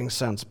saving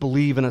sense,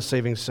 believe in a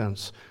saving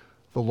sense,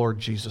 the Lord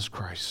Jesus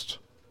Christ.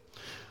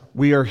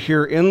 We are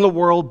here in the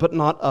world, but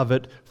not of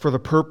it, for the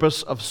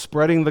purpose of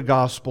spreading the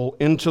gospel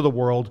into the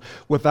world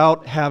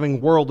without having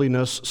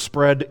worldliness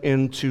spread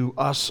into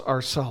us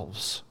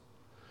ourselves.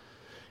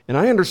 And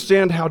I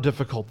understand how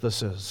difficult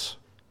this is.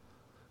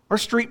 Our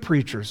street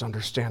preachers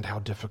understand how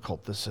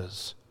difficult this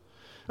is.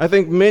 I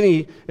think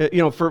many,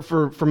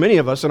 for many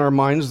of us in our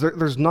minds,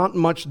 there's not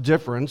much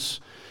difference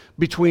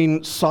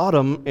between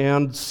Sodom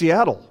and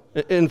Seattle.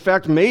 In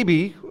fact,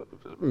 maybe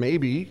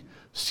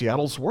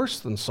Seattle's worse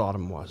than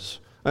Sodom was.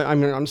 I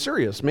mean, I'm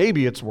serious.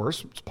 Maybe it's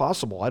worse. It's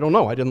possible. I don't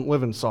know. I didn't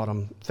live in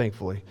Sodom,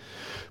 thankfully.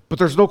 But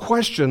there's no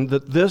question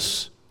that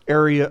this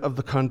area of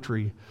the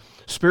country,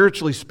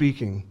 spiritually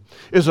speaking,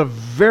 is a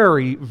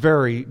very,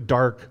 very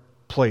dark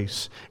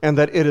place, and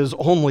that it is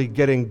only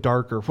getting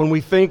darker. When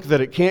we think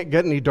that it can't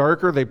get any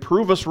darker, they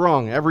prove us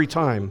wrong every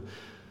time.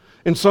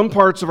 In some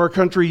parts of our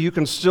country, you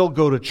can still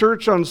go to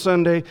church on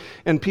Sunday,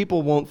 and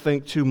people won't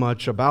think too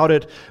much about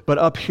it. But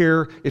up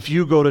here, if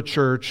you go to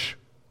church,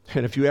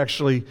 and if you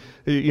actually,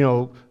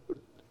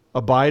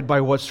 abide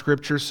by what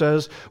Scripture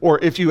says, or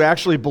if you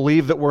actually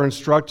believe that we're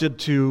instructed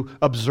to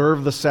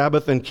observe the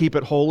Sabbath and keep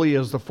it holy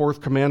as the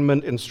fourth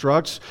commandment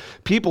instructs,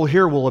 people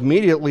here will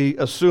immediately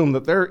assume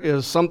that there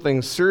is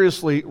something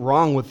seriously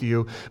wrong with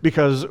you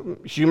because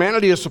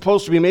humanity is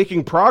supposed to be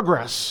making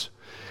progress,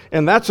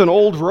 and that's an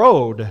old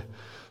road.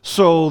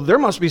 So there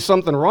must be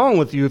something wrong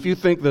with you if you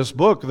think this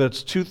book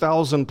that's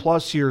 2,000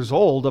 plus years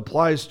old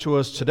applies to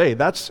us today.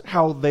 That's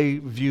how they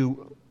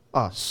view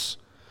us.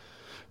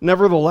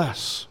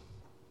 Nevertheless,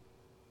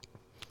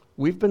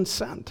 we've been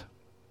sent.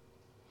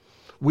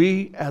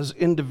 We as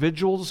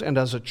individuals and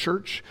as a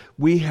church,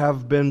 we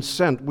have been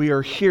sent. We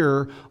are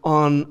here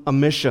on a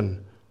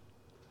mission.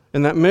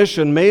 And that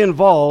mission may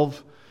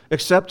involve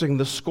accepting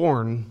the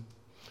scorn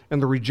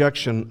and the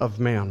rejection of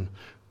man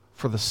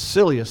for the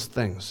silliest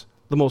things,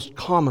 the most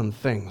common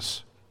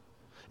things.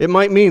 It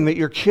might mean that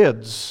your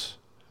kids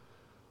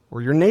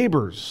or your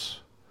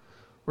neighbors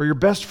or your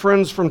best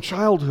friends from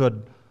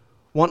childhood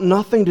want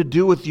nothing to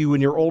do with you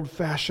and your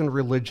old-fashioned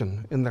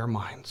religion in their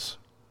minds.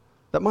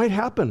 That might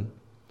happen.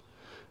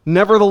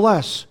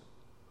 Nevertheless,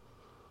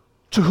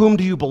 to whom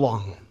do you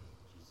belong?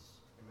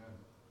 Amen.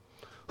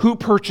 Who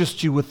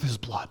purchased you with his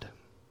blood?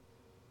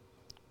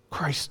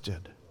 Christ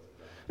did.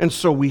 And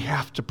so we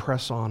have to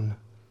press on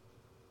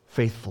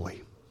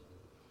faithfully.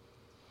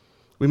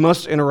 We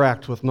must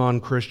interact with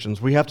non-Christians.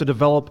 We have to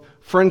develop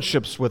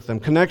friendships with them,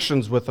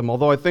 connections with them,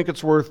 although I think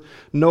it's worth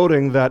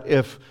noting that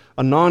if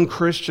a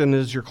non-Christian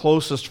is your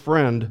closest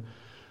friend,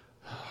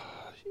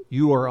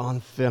 you are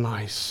on thin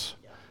ice,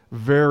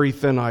 very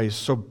thin ice,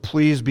 so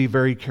please be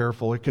very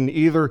careful. It can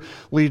either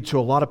lead to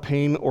a lot of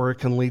pain or it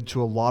can lead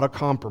to a lot of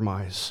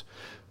compromise.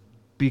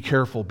 Be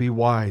careful, be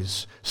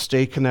wise,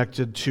 stay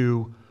connected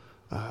to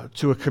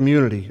a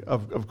community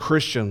of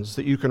Christians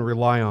that you can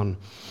rely on.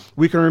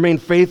 We can remain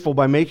faithful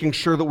by making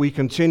sure that we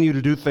continue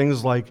to do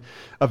things like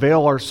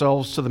avail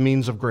ourselves to the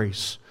means of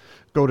grace,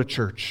 go to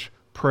church,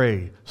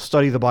 pray,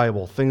 study the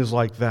Bible, things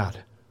like that.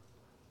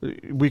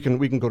 We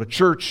can go to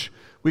church.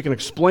 We can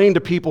explain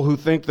to people who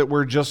think that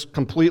we're just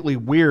completely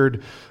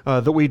weird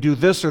that we do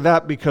this or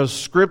that because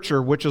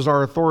Scripture, which is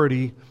our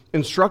authority,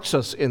 instructs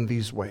us in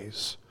these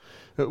ways.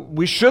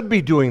 We should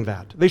be doing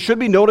that. They should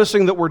be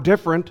noticing that we're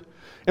different,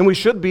 and we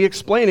should be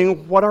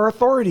explaining what our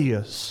authority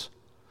is.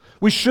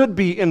 We should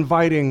be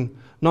inviting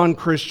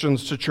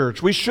non-Christians to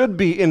church. We should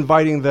be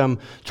inviting them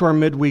to our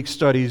midweek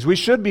studies. We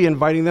should be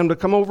inviting them to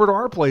come over to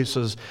our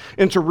places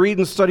and to read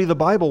and study the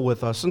Bible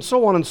with us, and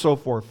so on and so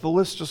forth. The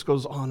list just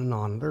goes on and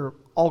on. There are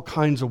all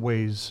kinds of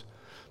ways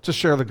to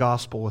share the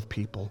gospel with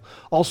people,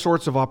 all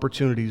sorts of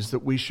opportunities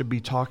that we should be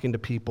talking to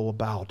people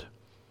about.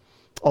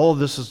 All of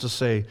this is to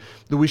say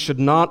that we should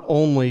not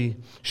only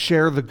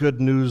share the good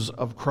news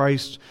of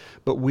Christ,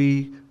 but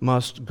we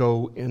must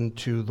go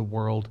into the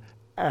world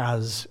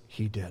as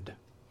he did.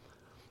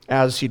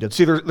 As he did.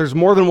 See, there's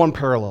more than one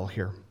parallel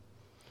here.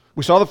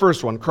 We saw the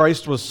first one.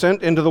 Christ was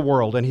sent into the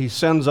world, and he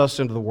sends us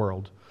into the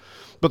world.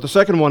 But the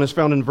second one is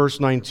found in verse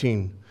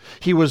 19.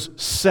 He was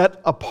set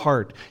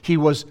apart. He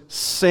was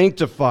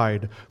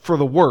sanctified for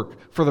the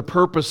work, for the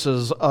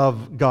purposes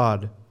of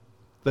God.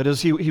 That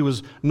is, he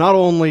was not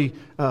only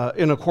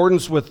in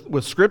accordance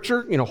with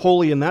Scripture,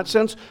 holy in that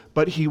sense,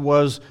 but he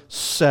was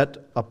set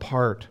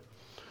apart.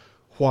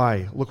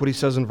 Why? Look what he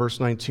says in verse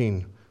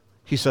 19.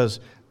 He says,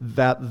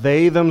 that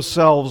they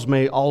themselves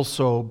may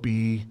also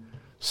be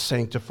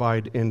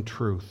sanctified in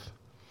truth.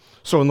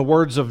 So in the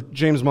words of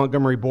James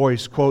Montgomery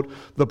Boyce, quote,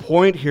 the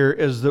point here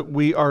is that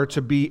we are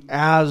to be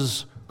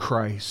as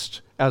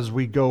Christ as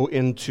we go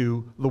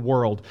into the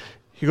world.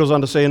 He goes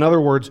on to say, in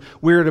other words,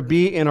 we are to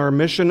be in our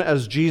mission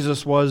as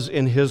Jesus was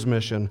in his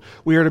mission.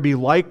 We are to be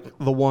like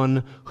the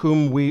one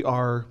whom we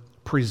are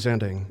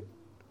presenting.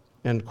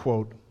 End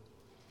quote.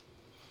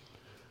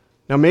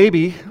 Now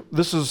maybe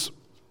this is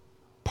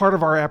part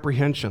of our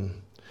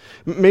apprehension.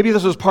 Maybe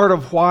this is part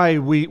of why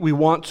we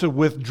want to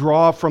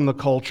withdraw from the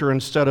culture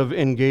instead of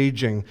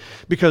engaging,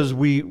 because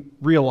we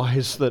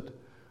realize that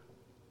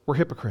we're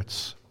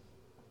hypocrites.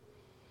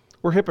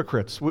 We're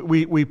hypocrites.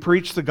 We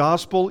preach the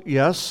gospel,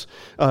 yes.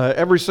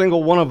 Every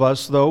single one of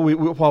us, though,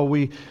 while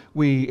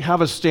we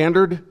have a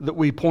standard that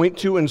we point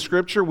to in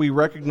Scripture, we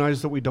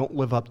recognize that we don't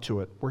live up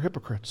to it. We're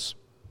hypocrites.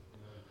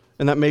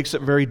 And that makes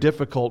it very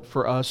difficult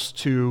for us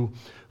to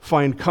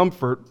find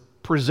comfort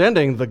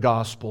presenting the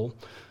gospel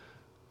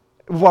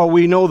while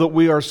we know that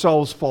we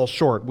ourselves fall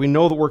short. We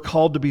know that we're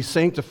called to be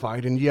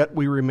sanctified, and yet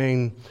we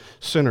remain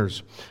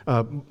sinners.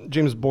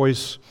 James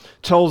Boyce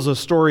tells a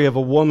story of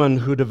a woman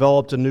who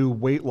developed a new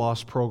weight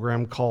loss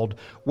program called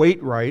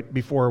Weight Right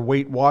before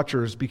Weight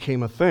Watchers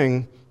became a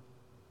thing.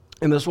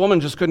 And this woman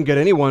just couldn't get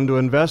anyone to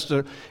invest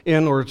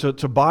in or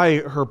to buy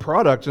her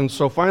product. And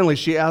so finally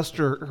she asked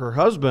her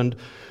husband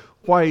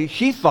why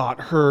he thought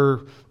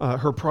her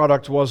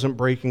product wasn't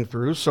breaking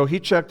through. So he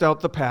checked out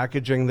the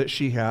packaging that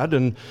she had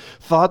and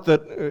thought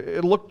that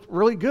it looked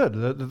really good,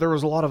 that there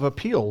was a lot of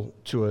appeal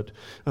to it.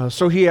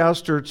 So he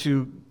asked her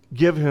to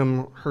give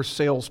him her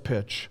sales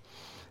pitch.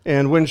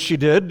 And when she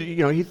did,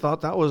 he thought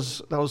that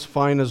was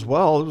fine as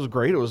well. It was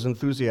great. It was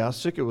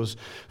enthusiastic. It was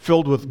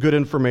filled with good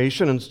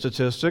information and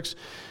statistics.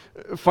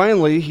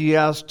 Finally, he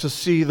asked to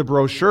see the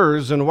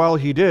brochures, and while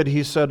he did,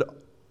 he said,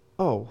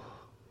 "Oh."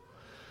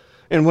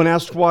 And when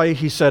asked why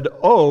he said,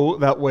 "Oh,"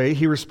 that way,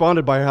 he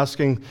responded by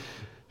asking,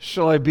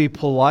 "Shall I be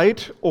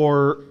polite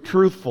or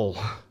truthful?"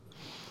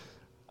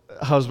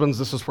 Husbands,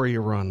 this is where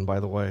you run, by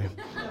the way.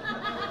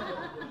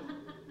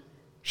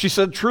 She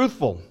said,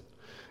 "Truthful."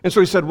 And so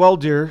he said, "Well,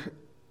 dear,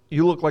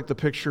 you look like the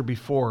picture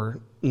before,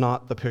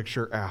 not the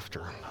picture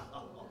after."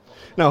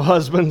 Now,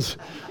 husbands,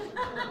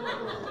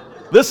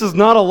 this is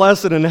not a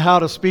lesson in how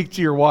to speak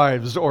to your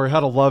wives or how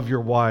to love your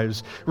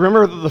wives.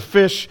 Remember that the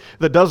fish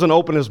that doesn't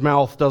open his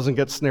mouth doesn't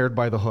get snared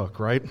by the hook,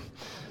 right?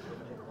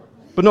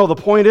 But no, the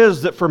point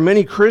is that for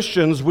many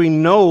Christians, we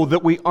know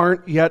that we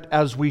aren't yet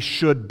as we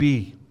should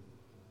be,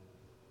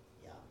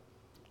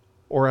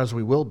 or as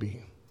we will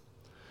be.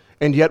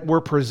 And yet we're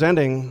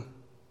presenting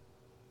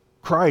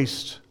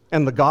Christ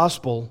and the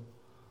gospel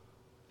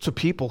to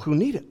people who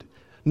need it,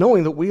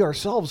 knowing that we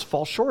ourselves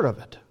fall short of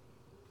it.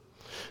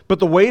 But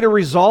the way to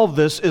resolve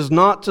this is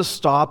not to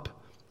stop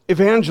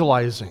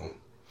evangelizing.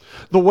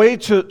 The way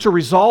to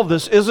resolve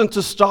this isn't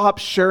to stop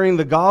sharing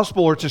the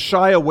gospel or to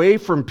shy away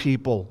from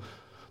people.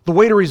 The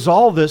way to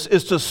resolve this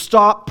is to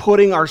stop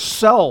putting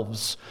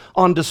ourselves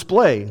on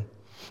display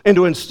and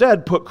to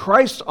instead put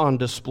Christ on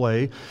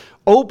display,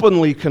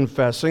 openly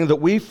confessing that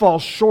we fall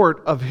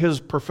short of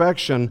His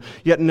perfection,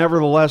 yet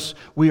nevertheless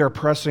we are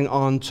pressing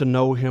on to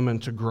know Him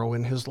and to grow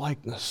in His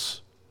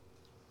likeness.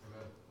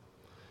 Amen.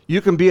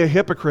 You can be a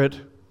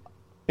hypocrite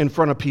in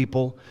front of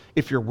people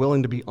if you're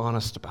willing to be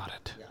honest about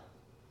it. Yeah.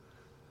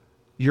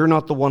 You're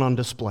not the one on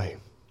display.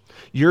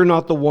 You're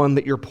not the one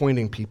that you're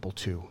pointing people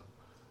to.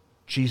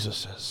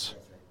 Jesus is.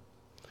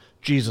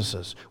 Jesus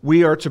is.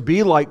 We are to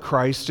be like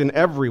Christ in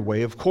every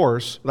way, of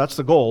course. That's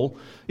the goal.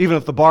 Even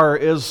if the bar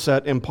is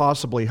set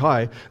impossibly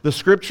high, the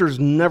Scriptures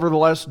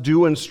nevertheless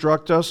do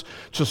instruct us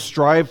to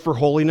strive for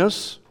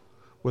holiness,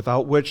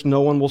 without which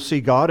no one will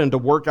see God, and to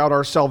work out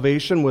our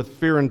salvation with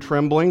fear and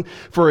trembling,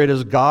 for it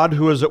is God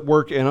who is at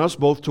work in us,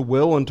 both to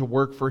will and to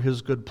work for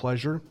His good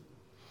pleasure.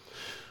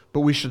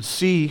 But we should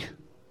see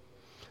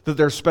that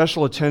there's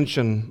special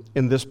attention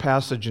in this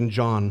passage in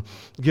John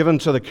given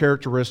to the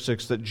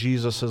characteristics that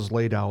Jesus has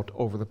laid out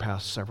over the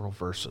past several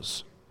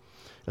verses.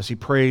 As He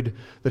prayed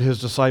that His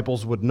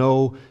disciples would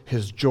know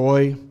His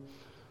joy,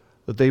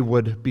 that they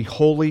would be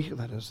holy,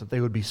 that is, that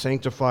they would be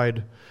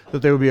sanctified,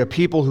 that they would be a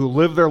people who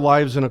live their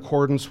lives in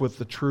accordance with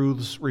the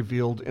truths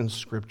revealed in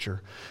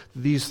Scripture.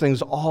 These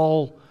things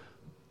all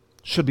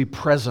should be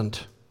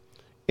present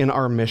in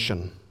our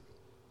mission.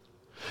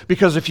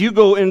 Because if you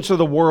go into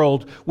the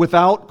world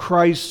without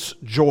Christ's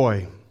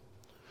joy,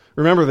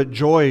 remember that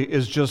joy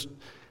is just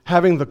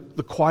having the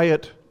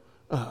quiet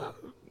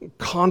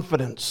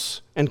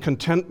confidence and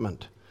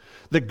contentment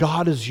that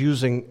God is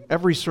using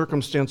every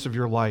circumstance of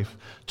your life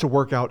to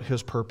work out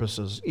His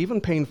purposes,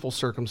 even painful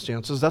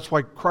circumstances. That's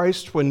why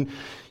Christ, when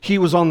He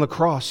was on the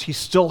cross, He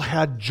still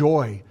had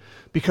joy,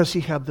 because He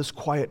had this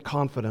quiet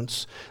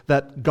confidence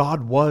that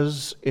God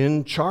was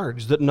in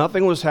charge, that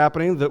nothing was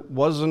happening that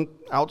wasn't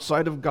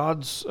outside of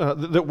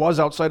that was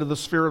outside of the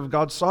sphere of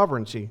God's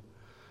sovereignty.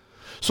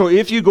 So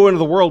if you go into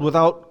the world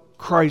without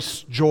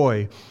Christ's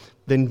joy,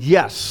 then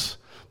yes,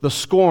 the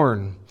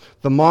scorn,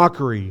 the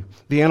mockery,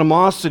 the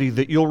animosity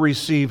that you'll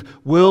receive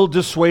will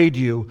dissuade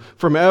you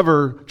from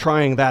ever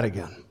trying that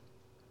again.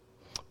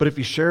 But if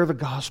you share the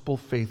gospel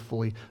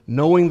faithfully,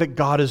 knowing that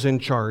God is in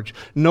charge,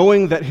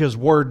 knowing that His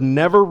word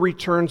never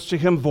returns to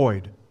Him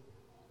void,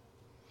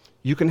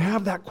 you can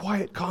have that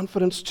quiet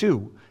confidence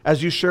too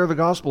as you share the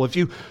gospel. If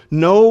you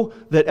know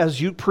that as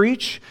you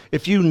preach,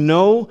 if you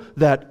know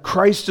that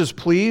Christ is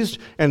pleased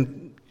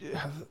and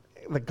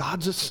that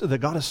God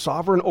is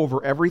sovereign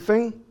over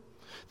everything,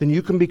 then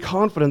you can be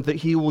confident that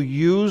He will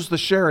use the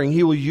sharing,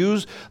 He will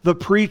use the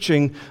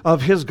preaching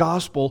of His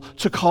gospel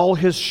to call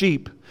His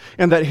sheep,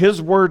 and that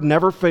His word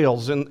never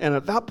fails. And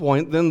at that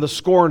point, then the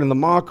scorn and the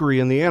mockery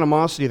and the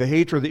animosity, the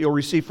hatred that you'll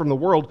receive from the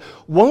world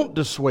won't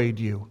dissuade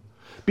you,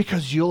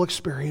 because you'll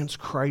experience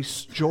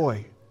Christ's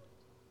joy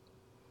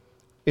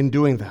in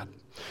doing that.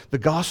 The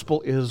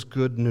gospel is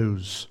good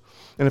news.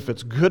 And if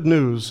it's good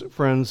news,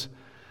 friends,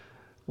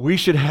 we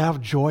should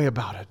have joy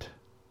about it.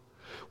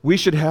 We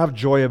should have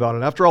joy about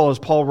it. After all, as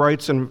Paul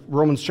writes in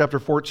Romans chapter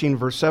 14,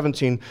 verse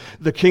 17,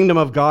 the kingdom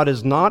of God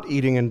is not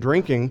eating and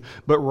drinking,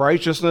 but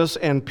righteousness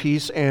and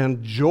peace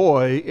and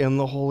joy in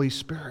the Holy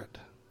Spirit.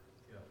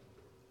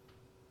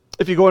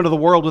 If you go into the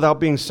world without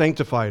being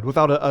sanctified,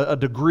 without a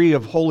degree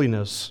of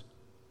holiness,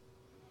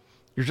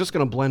 you're just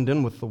going to blend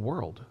in with the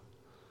world.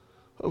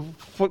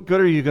 What good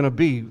are you going to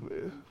be?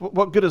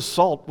 What good is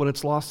salt when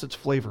it's lost its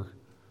flavor?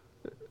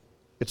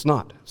 It's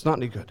not. It's not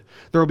any good.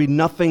 There will be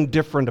nothing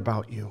different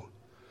about you.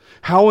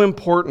 How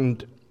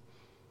important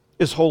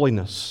is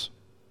holiness?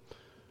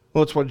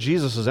 Well, it's what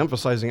Jesus is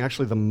emphasizing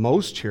actually the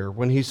most here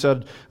when He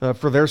said,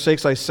 for their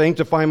sakes I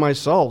sanctify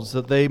myself,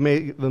 that they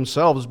may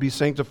themselves be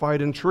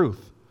sanctified in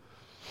truth.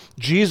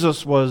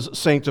 Jesus was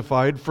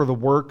sanctified for the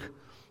work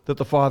that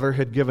the Father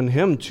had given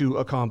Him to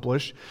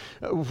accomplish.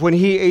 When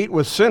He ate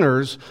with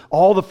sinners,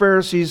 all the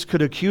Pharisees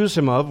could accuse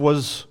Him of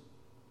was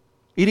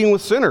eating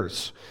with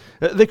sinners.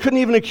 They couldn't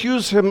even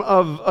accuse Him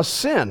of a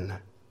sin,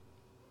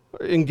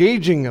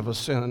 engaging in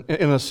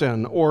a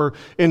sin, or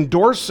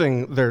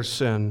endorsing their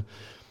sin,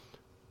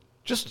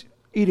 just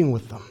eating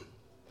with them.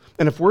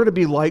 And if we're to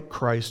be like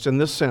Christ in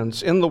this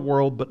sense, in the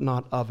world but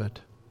not of it,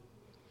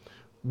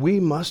 we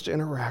must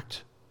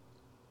interact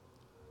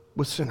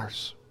with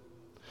sinners.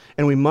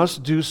 And we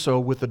must do so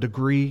with a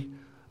degree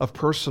of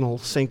personal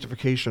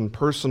sanctification,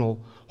 personal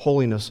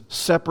holiness,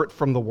 separate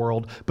from the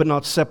world, but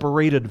not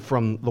separated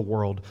from the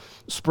world,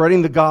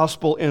 spreading the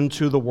gospel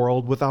into the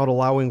world without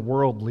allowing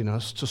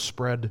worldliness to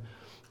spread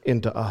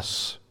into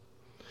us.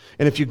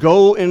 And if you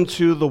go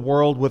into the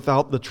world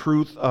without the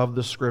truth of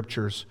the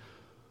Scriptures,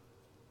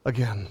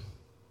 again,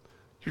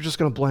 you're just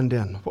going to blend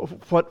in.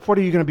 What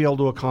are you going to be able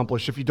to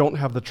accomplish if you don't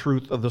have the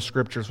truth of the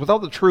Scriptures?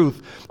 Without the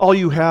truth, all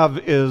you have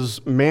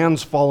is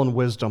man's fallen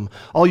wisdom.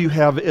 All you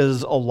have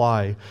is a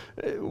lie.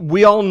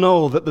 We all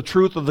know that the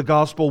truth of the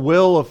gospel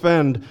will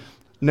offend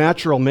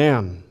natural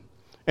man.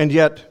 And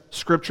yet,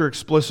 Scripture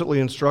explicitly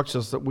instructs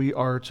us that we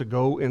are to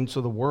go into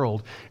the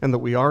world and that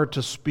we are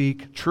to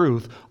speak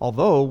truth,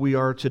 although we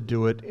are to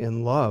do it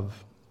in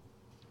love.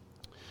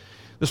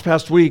 This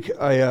past week,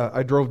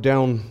 I drove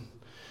down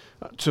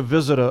to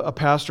visit a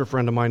pastor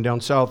friend of mine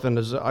down south, and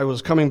as I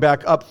was coming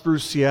back up through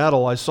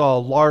Seattle, I saw a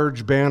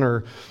large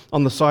banner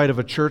on the side of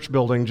a church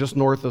building just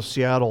north of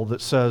Seattle that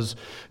says,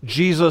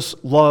 "Jesus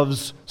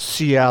loves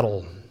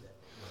Seattle."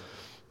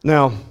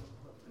 Now,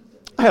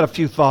 I had a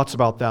few thoughts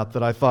about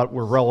that I thought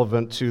were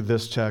relevant to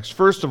this text.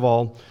 First of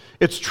all,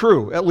 it's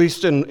true, at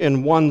least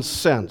in one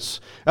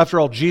sense. After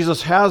all,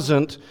 Jesus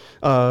hasn't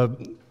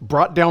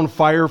brought down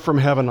fire from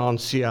heaven on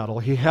Seattle.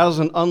 He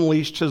hasn't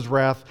unleashed His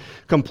wrath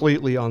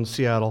completely on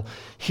Seattle.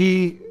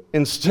 He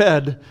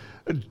instead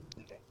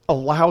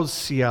allows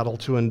Seattle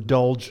to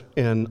indulge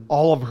in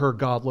all of her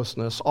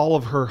godlessness, all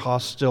of her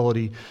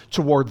hostility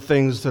toward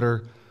things that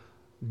are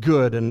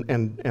good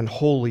and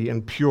holy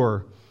and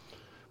pure.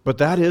 But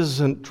that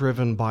isn't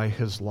driven by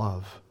His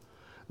love.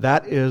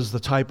 That is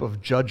the type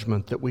of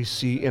judgment that we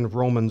see in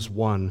Romans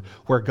 1,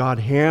 where God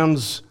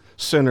hands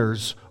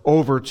sinners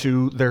over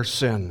to their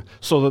sin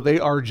so that they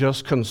are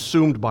just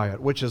consumed by it,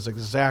 which is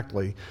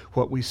exactly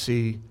what we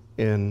see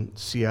in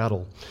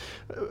Seattle.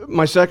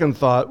 My second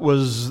thought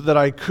was that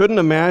I couldn't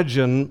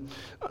imagine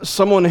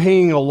someone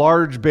hanging a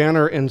large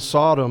banner in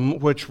Sodom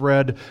which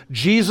read,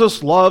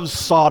 "Jesus loves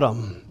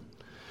Sodom."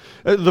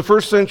 The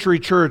first century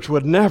church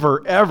would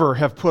never, ever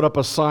have put up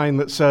a sign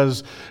that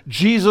says,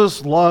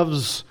 "Jesus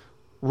loves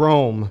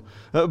Rome."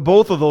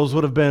 Both of those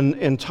would have been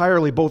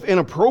entirely both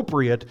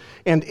inappropriate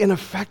and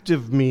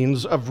ineffective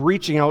means of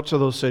reaching out to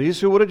those cities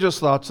who would have just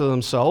thought to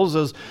themselves,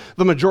 as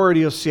the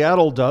majority of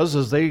Seattle does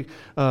as they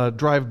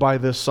drive by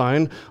this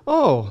sign,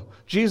 "Oh,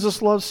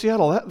 Jesus loves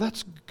Seattle.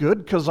 That's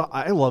good because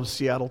I love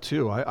Seattle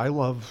too. I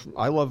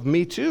love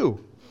me too."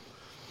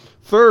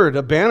 Third,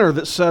 a banner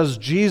that says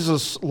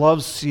Jesus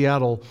loves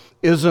Seattle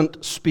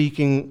isn't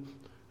speaking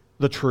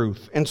the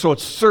truth. And so it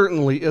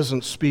certainly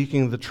isn't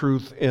speaking the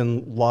truth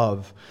in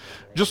love.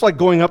 Just like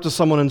going up to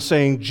someone and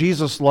saying,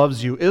 "Jesus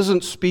loves you,"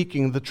 isn't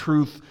speaking the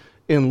truth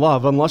in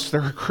love unless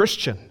they're a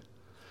Christian.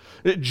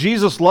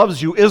 "Jesus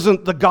loves you"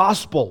 isn't the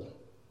gospel.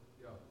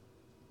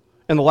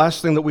 And the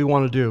last thing that we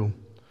want to do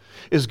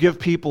is give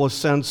people a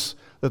sense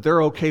that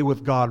they're okay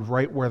with God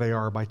right where they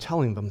are by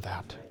telling them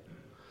that.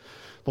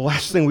 The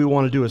last thing we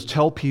want to do is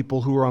tell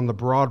people who are on the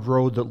broad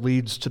road that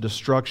leads to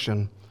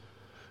destruction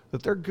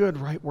that they're good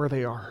right where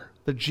they are.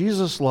 that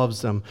Jesus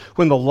loves them,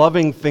 when the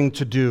loving thing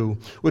to do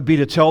would be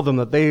to tell them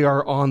that they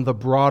are on the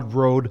broad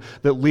road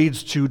that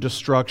leads to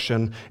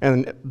destruction.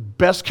 And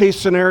best case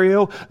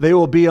scenario, they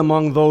will be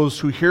among those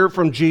who hear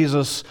from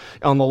Jesus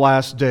on the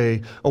last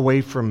day,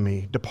 "Away from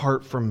me,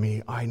 depart from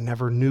me, I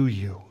never knew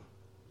you."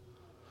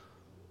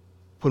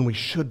 When we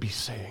should be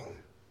saying,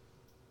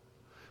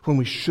 when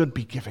we should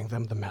be giving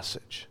them the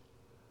message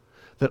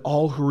that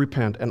all who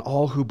repent and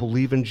all who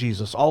believe in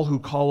Jesus, all who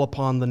call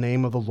upon the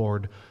name of the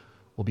Lord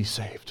will be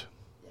saved.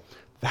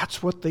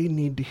 That's what they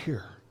need to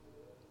hear.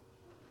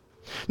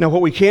 Now,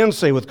 what we can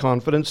say with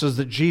confidence is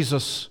that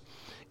Jesus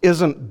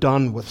isn't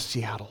done with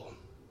Seattle.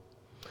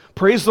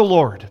 Praise the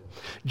Lord.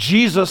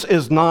 Jesus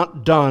is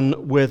not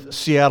done with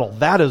Seattle.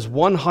 That is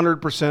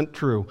 100%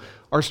 true.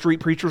 Our street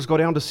preachers go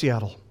down to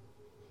Seattle.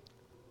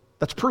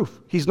 That's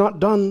proof. He's not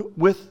done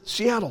with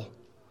Seattle.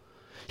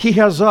 He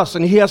has us,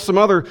 and he has some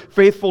other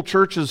faithful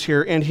churches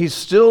here, and he's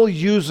still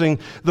using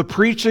the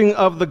preaching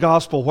of the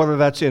gospel, whether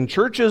that's in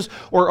churches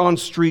or on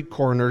street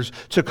corners,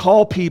 to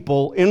call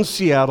people in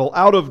Seattle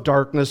out of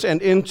darkness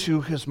and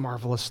into his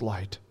marvelous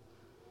light.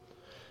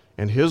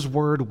 And his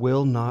word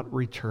will not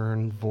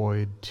return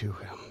void to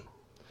him.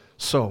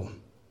 So,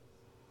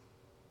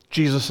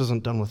 Jesus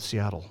isn't done with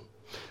Seattle.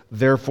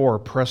 Therefore,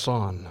 press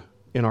on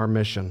in our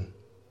mission.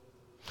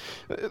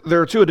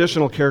 There are two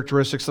additional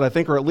characteristics that I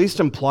think are at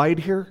least implied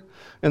here,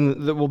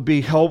 and that will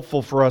be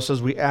helpful for us as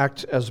we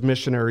act as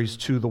missionaries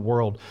to the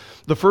world.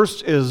 The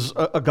first is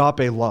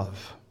agape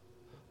love.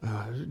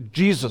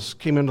 Jesus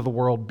came into the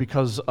world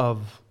because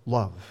of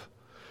love.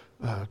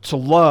 To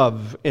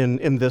love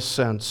in this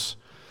sense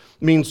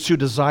means to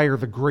desire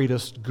the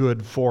greatest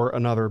good for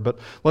another. But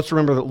let's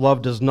remember that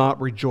love does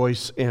not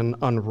rejoice in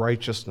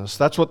unrighteousness.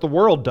 That's what the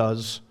world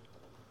does.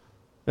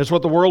 It's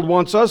what the world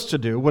wants us to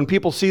do. When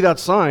people see that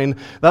sign,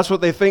 that's what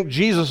they think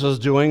Jesus is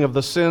doing of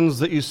the sins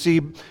that you see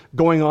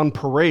going on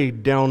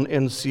parade down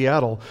in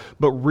Seattle.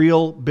 But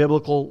real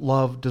biblical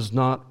love does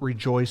not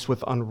rejoice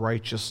with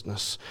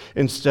unrighteousness.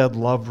 Instead,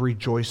 love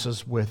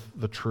rejoices with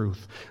the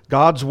truth.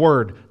 God's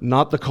word,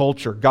 not the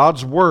culture.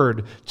 God's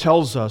word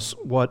tells us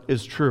what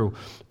is true.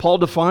 Paul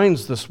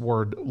defines this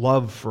word,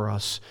 love, for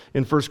us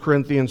in 1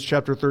 Corinthians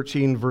chapter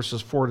 13,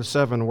 verses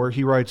 4-7, where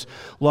he writes,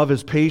 "Love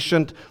is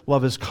patient,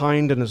 love is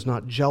kind and is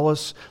not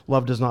jealous,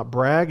 love does not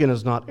brag and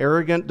is not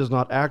arrogant, does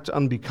not act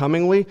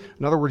unbecomingly."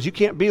 In other words, you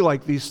can't be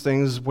like these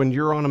things when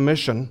you're on a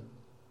mission.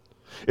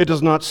 "It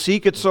does not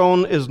seek its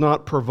own, is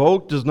not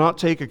provoked, does not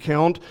take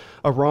account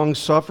of wrong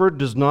suffered,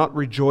 does not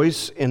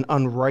rejoice in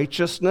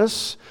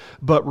unrighteousness,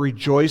 but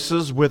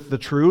rejoices with the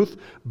truth,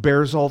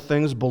 bears all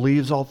things,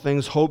 believes all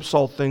things, hopes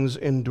all things,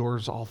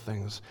 endures all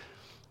things."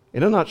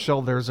 In a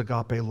nutshell, there's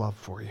agape love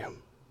for you.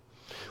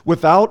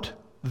 Without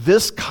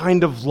this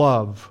kind of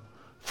love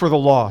for the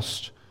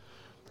lost,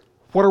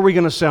 what are we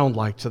going to sound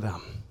like to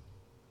them?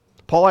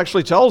 Paul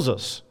actually tells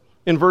us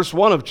in verse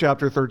 1 of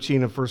chapter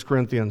 13 of 1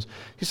 Corinthians.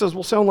 He says,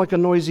 we'll sound like a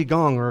noisy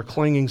gong or a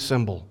clanging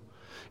cymbal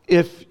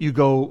if you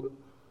go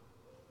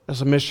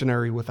as a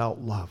missionary without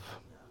love.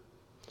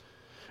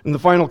 And the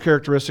final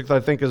characteristic that I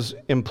think is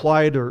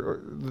implied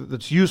or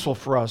that's useful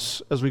for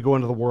us as we go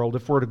into the world,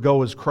 if we're to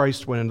go as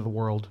Christ went into the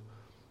world,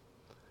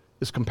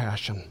 is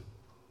compassion.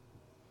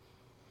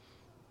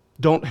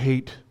 Don't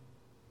hate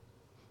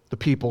the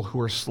people who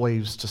are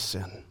slaves to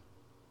sin.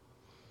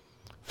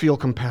 Feel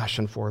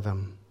compassion for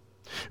them.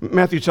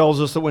 Matthew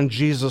tells us that when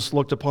Jesus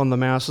looked upon the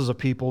masses of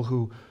people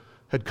who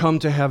had come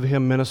to have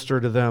him minister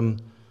to them,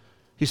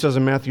 he says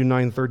in Matthew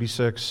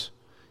 9:36,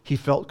 he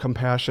felt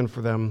compassion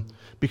for them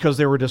because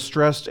they were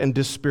distressed and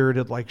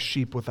dispirited like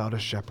sheep without a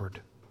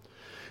shepherd.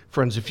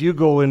 Friends, if you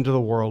go into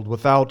the world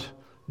without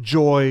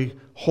joy,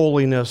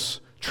 holiness,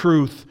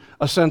 truth,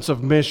 a sense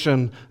of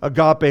mission,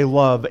 agape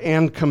love,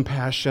 and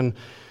compassion,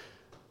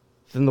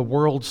 then the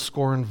world's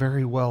scorn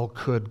very well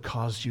could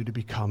cause you to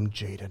become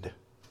jaded.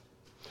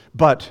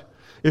 But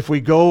if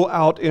we go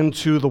out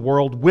into the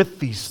world with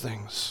these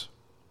things,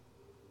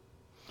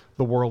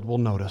 the world will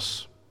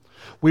notice.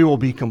 We will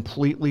be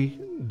completely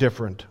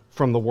different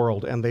from the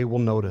world, and they will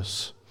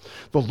notice.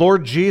 The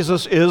Lord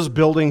Jesus is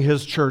building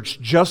his church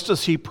just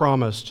as he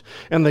promised,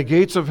 and the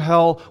gates of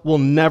hell will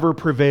never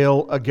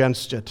prevail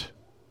against it.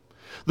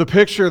 The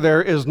picture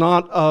there is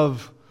not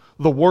of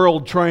the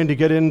world trying to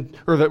get in,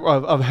 or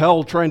of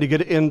hell trying to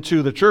get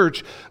into the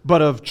church,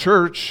 but of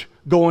church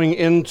going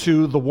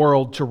into the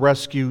world to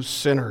rescue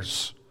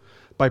sinners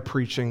by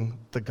preaching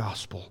the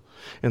gospel.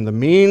 And the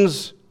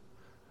means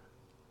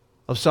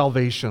of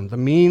salvation, the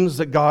means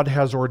that God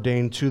has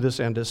ordained to this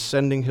end, is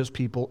sending his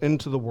people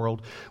into the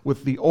world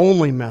with the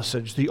only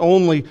message, the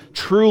only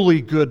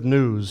truly good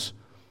news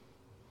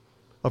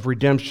of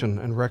redemption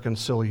and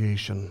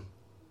reconciliation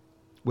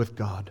with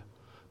God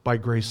by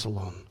grace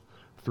alone,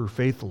 through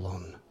faith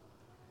alone,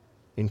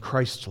 in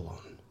Christ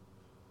alone.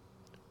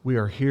 We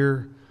are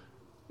here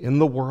in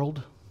the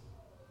world,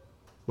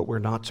 but we're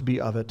not to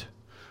be of it,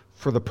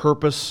 for the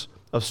purpose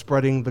of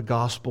spreading the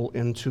gospel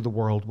into the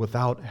world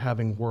without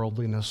having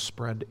worldliness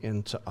spread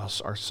into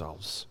us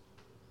ourselves.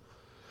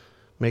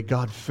 May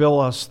God fill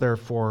us,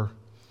 therefore,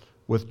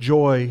 with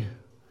joy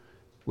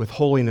with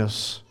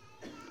holiness,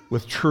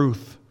 with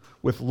truth,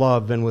 with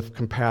love, and with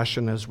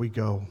compassion as we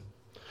go.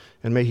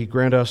 And may He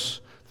grant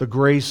us the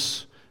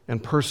grace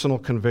and personal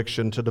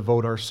conviction to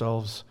devote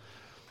ourselves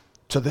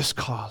to this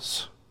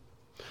cause,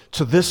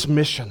 to this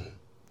mission,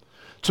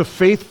 to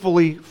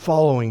faithfully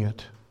following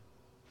it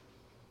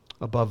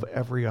above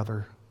every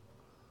other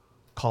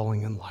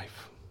calling in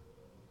life,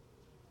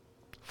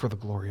 for the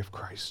glory of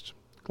Christ.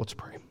 Let's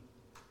pray.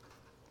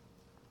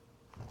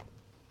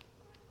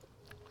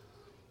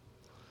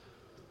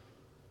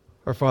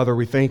 Our Father,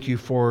 we thank you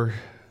for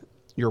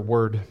your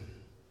word.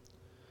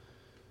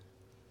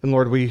 And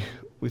Lord, we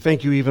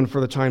thank you even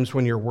for the times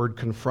when your word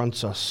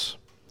confronts us,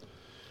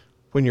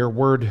 when your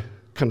word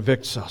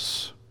convicts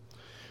us,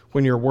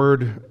 when your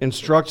word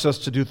instructs us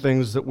to do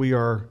things that we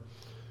are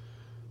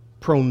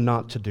prone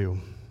not to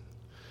do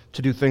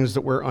things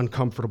that we're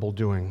uncomfortable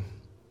doing.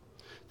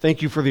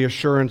 Thank you for the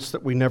assurance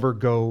that we never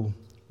go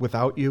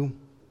without you.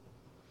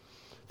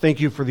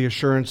 Thank you for the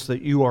assurance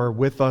that you are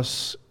with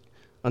us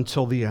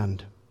until the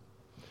end.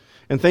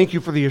 And thank you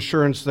for the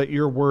assurance that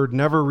your word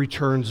never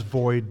returns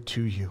void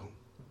to you.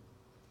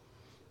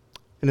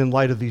 And in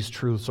light of these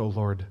truths, O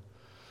Lord,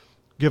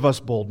 give us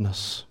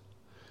boldness,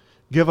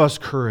 give us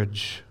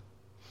courage,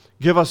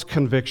 give us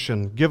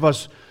conviction, give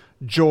us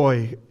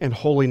joy and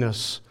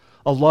holiness,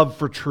 a love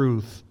for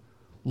truth,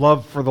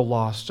 love for the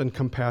lost, and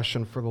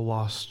compassion for the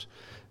lost,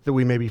 that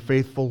we may be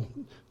faithful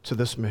to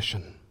this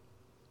mission,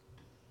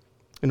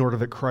 in order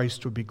that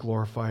Christ would be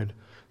glorified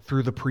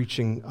through the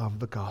preaching of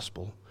the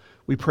gospel.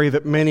 We pray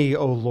that many,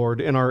 O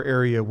Lord, in our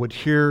area would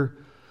hear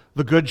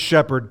the Good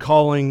Shepherd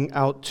calling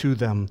out to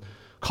them,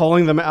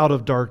 calling them out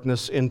of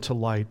darkness into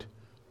light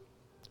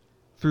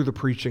through the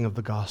preaching of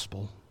the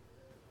gospel.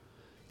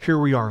 Here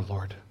we are,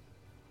 Lord.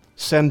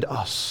 Send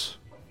us.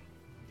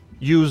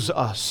 Use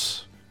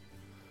us.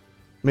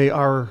 May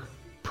our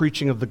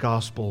preaching of the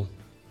gospel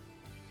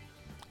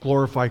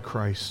glorify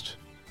Christ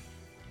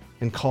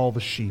and call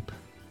the sheep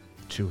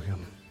to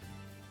him.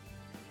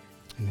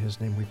 In his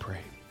name we pray.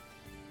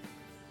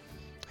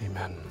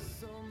 Amen.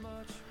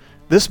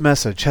 This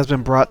message has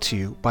been brought to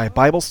you by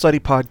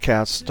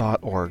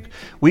BibleStudyPodcasts.org.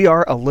 We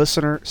are a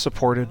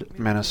listener-supported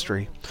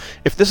ministry.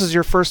 If this is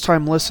your first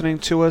time listening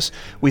to us,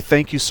 we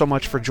thank you so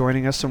much for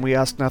joining us, and we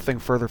ask nothing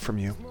further from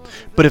you.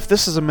 But if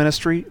this is a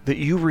ministry that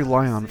you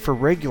rely on for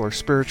regular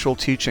spiritual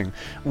teaching,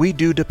 we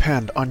do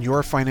depend on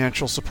your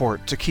financial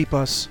support to keep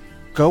us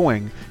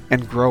going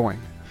and growing.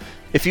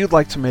 If you'd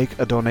like to make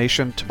a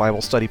donation to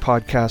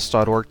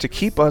BibleStudyPodcasts.org to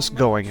keep us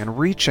going and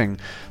reaching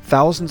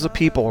thousands of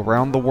people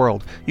around the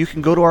world, you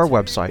can go to our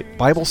website,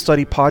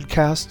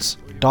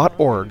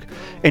 BibleStudyPodcasts.org,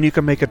 and you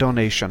can make a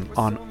donation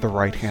on the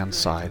right-hand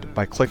side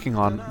by clicking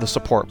on the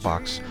support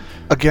box.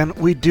 Again,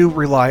 we do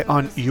rely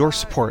on your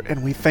support,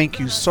 and we thank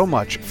you so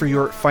much for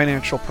your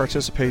financial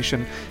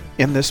participation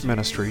in this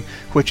ministry,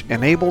 which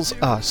enables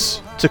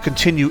us to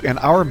continue in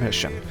our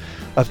mission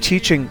of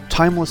teaching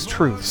timeless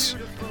truths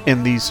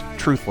in these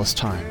truthless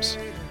times.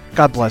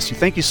 God bless you.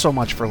 Thank you so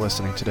much for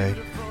listening today,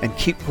 and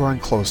keep growing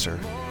closer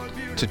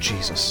to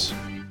Jesus.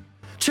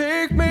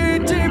 Take me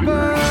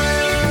deeper.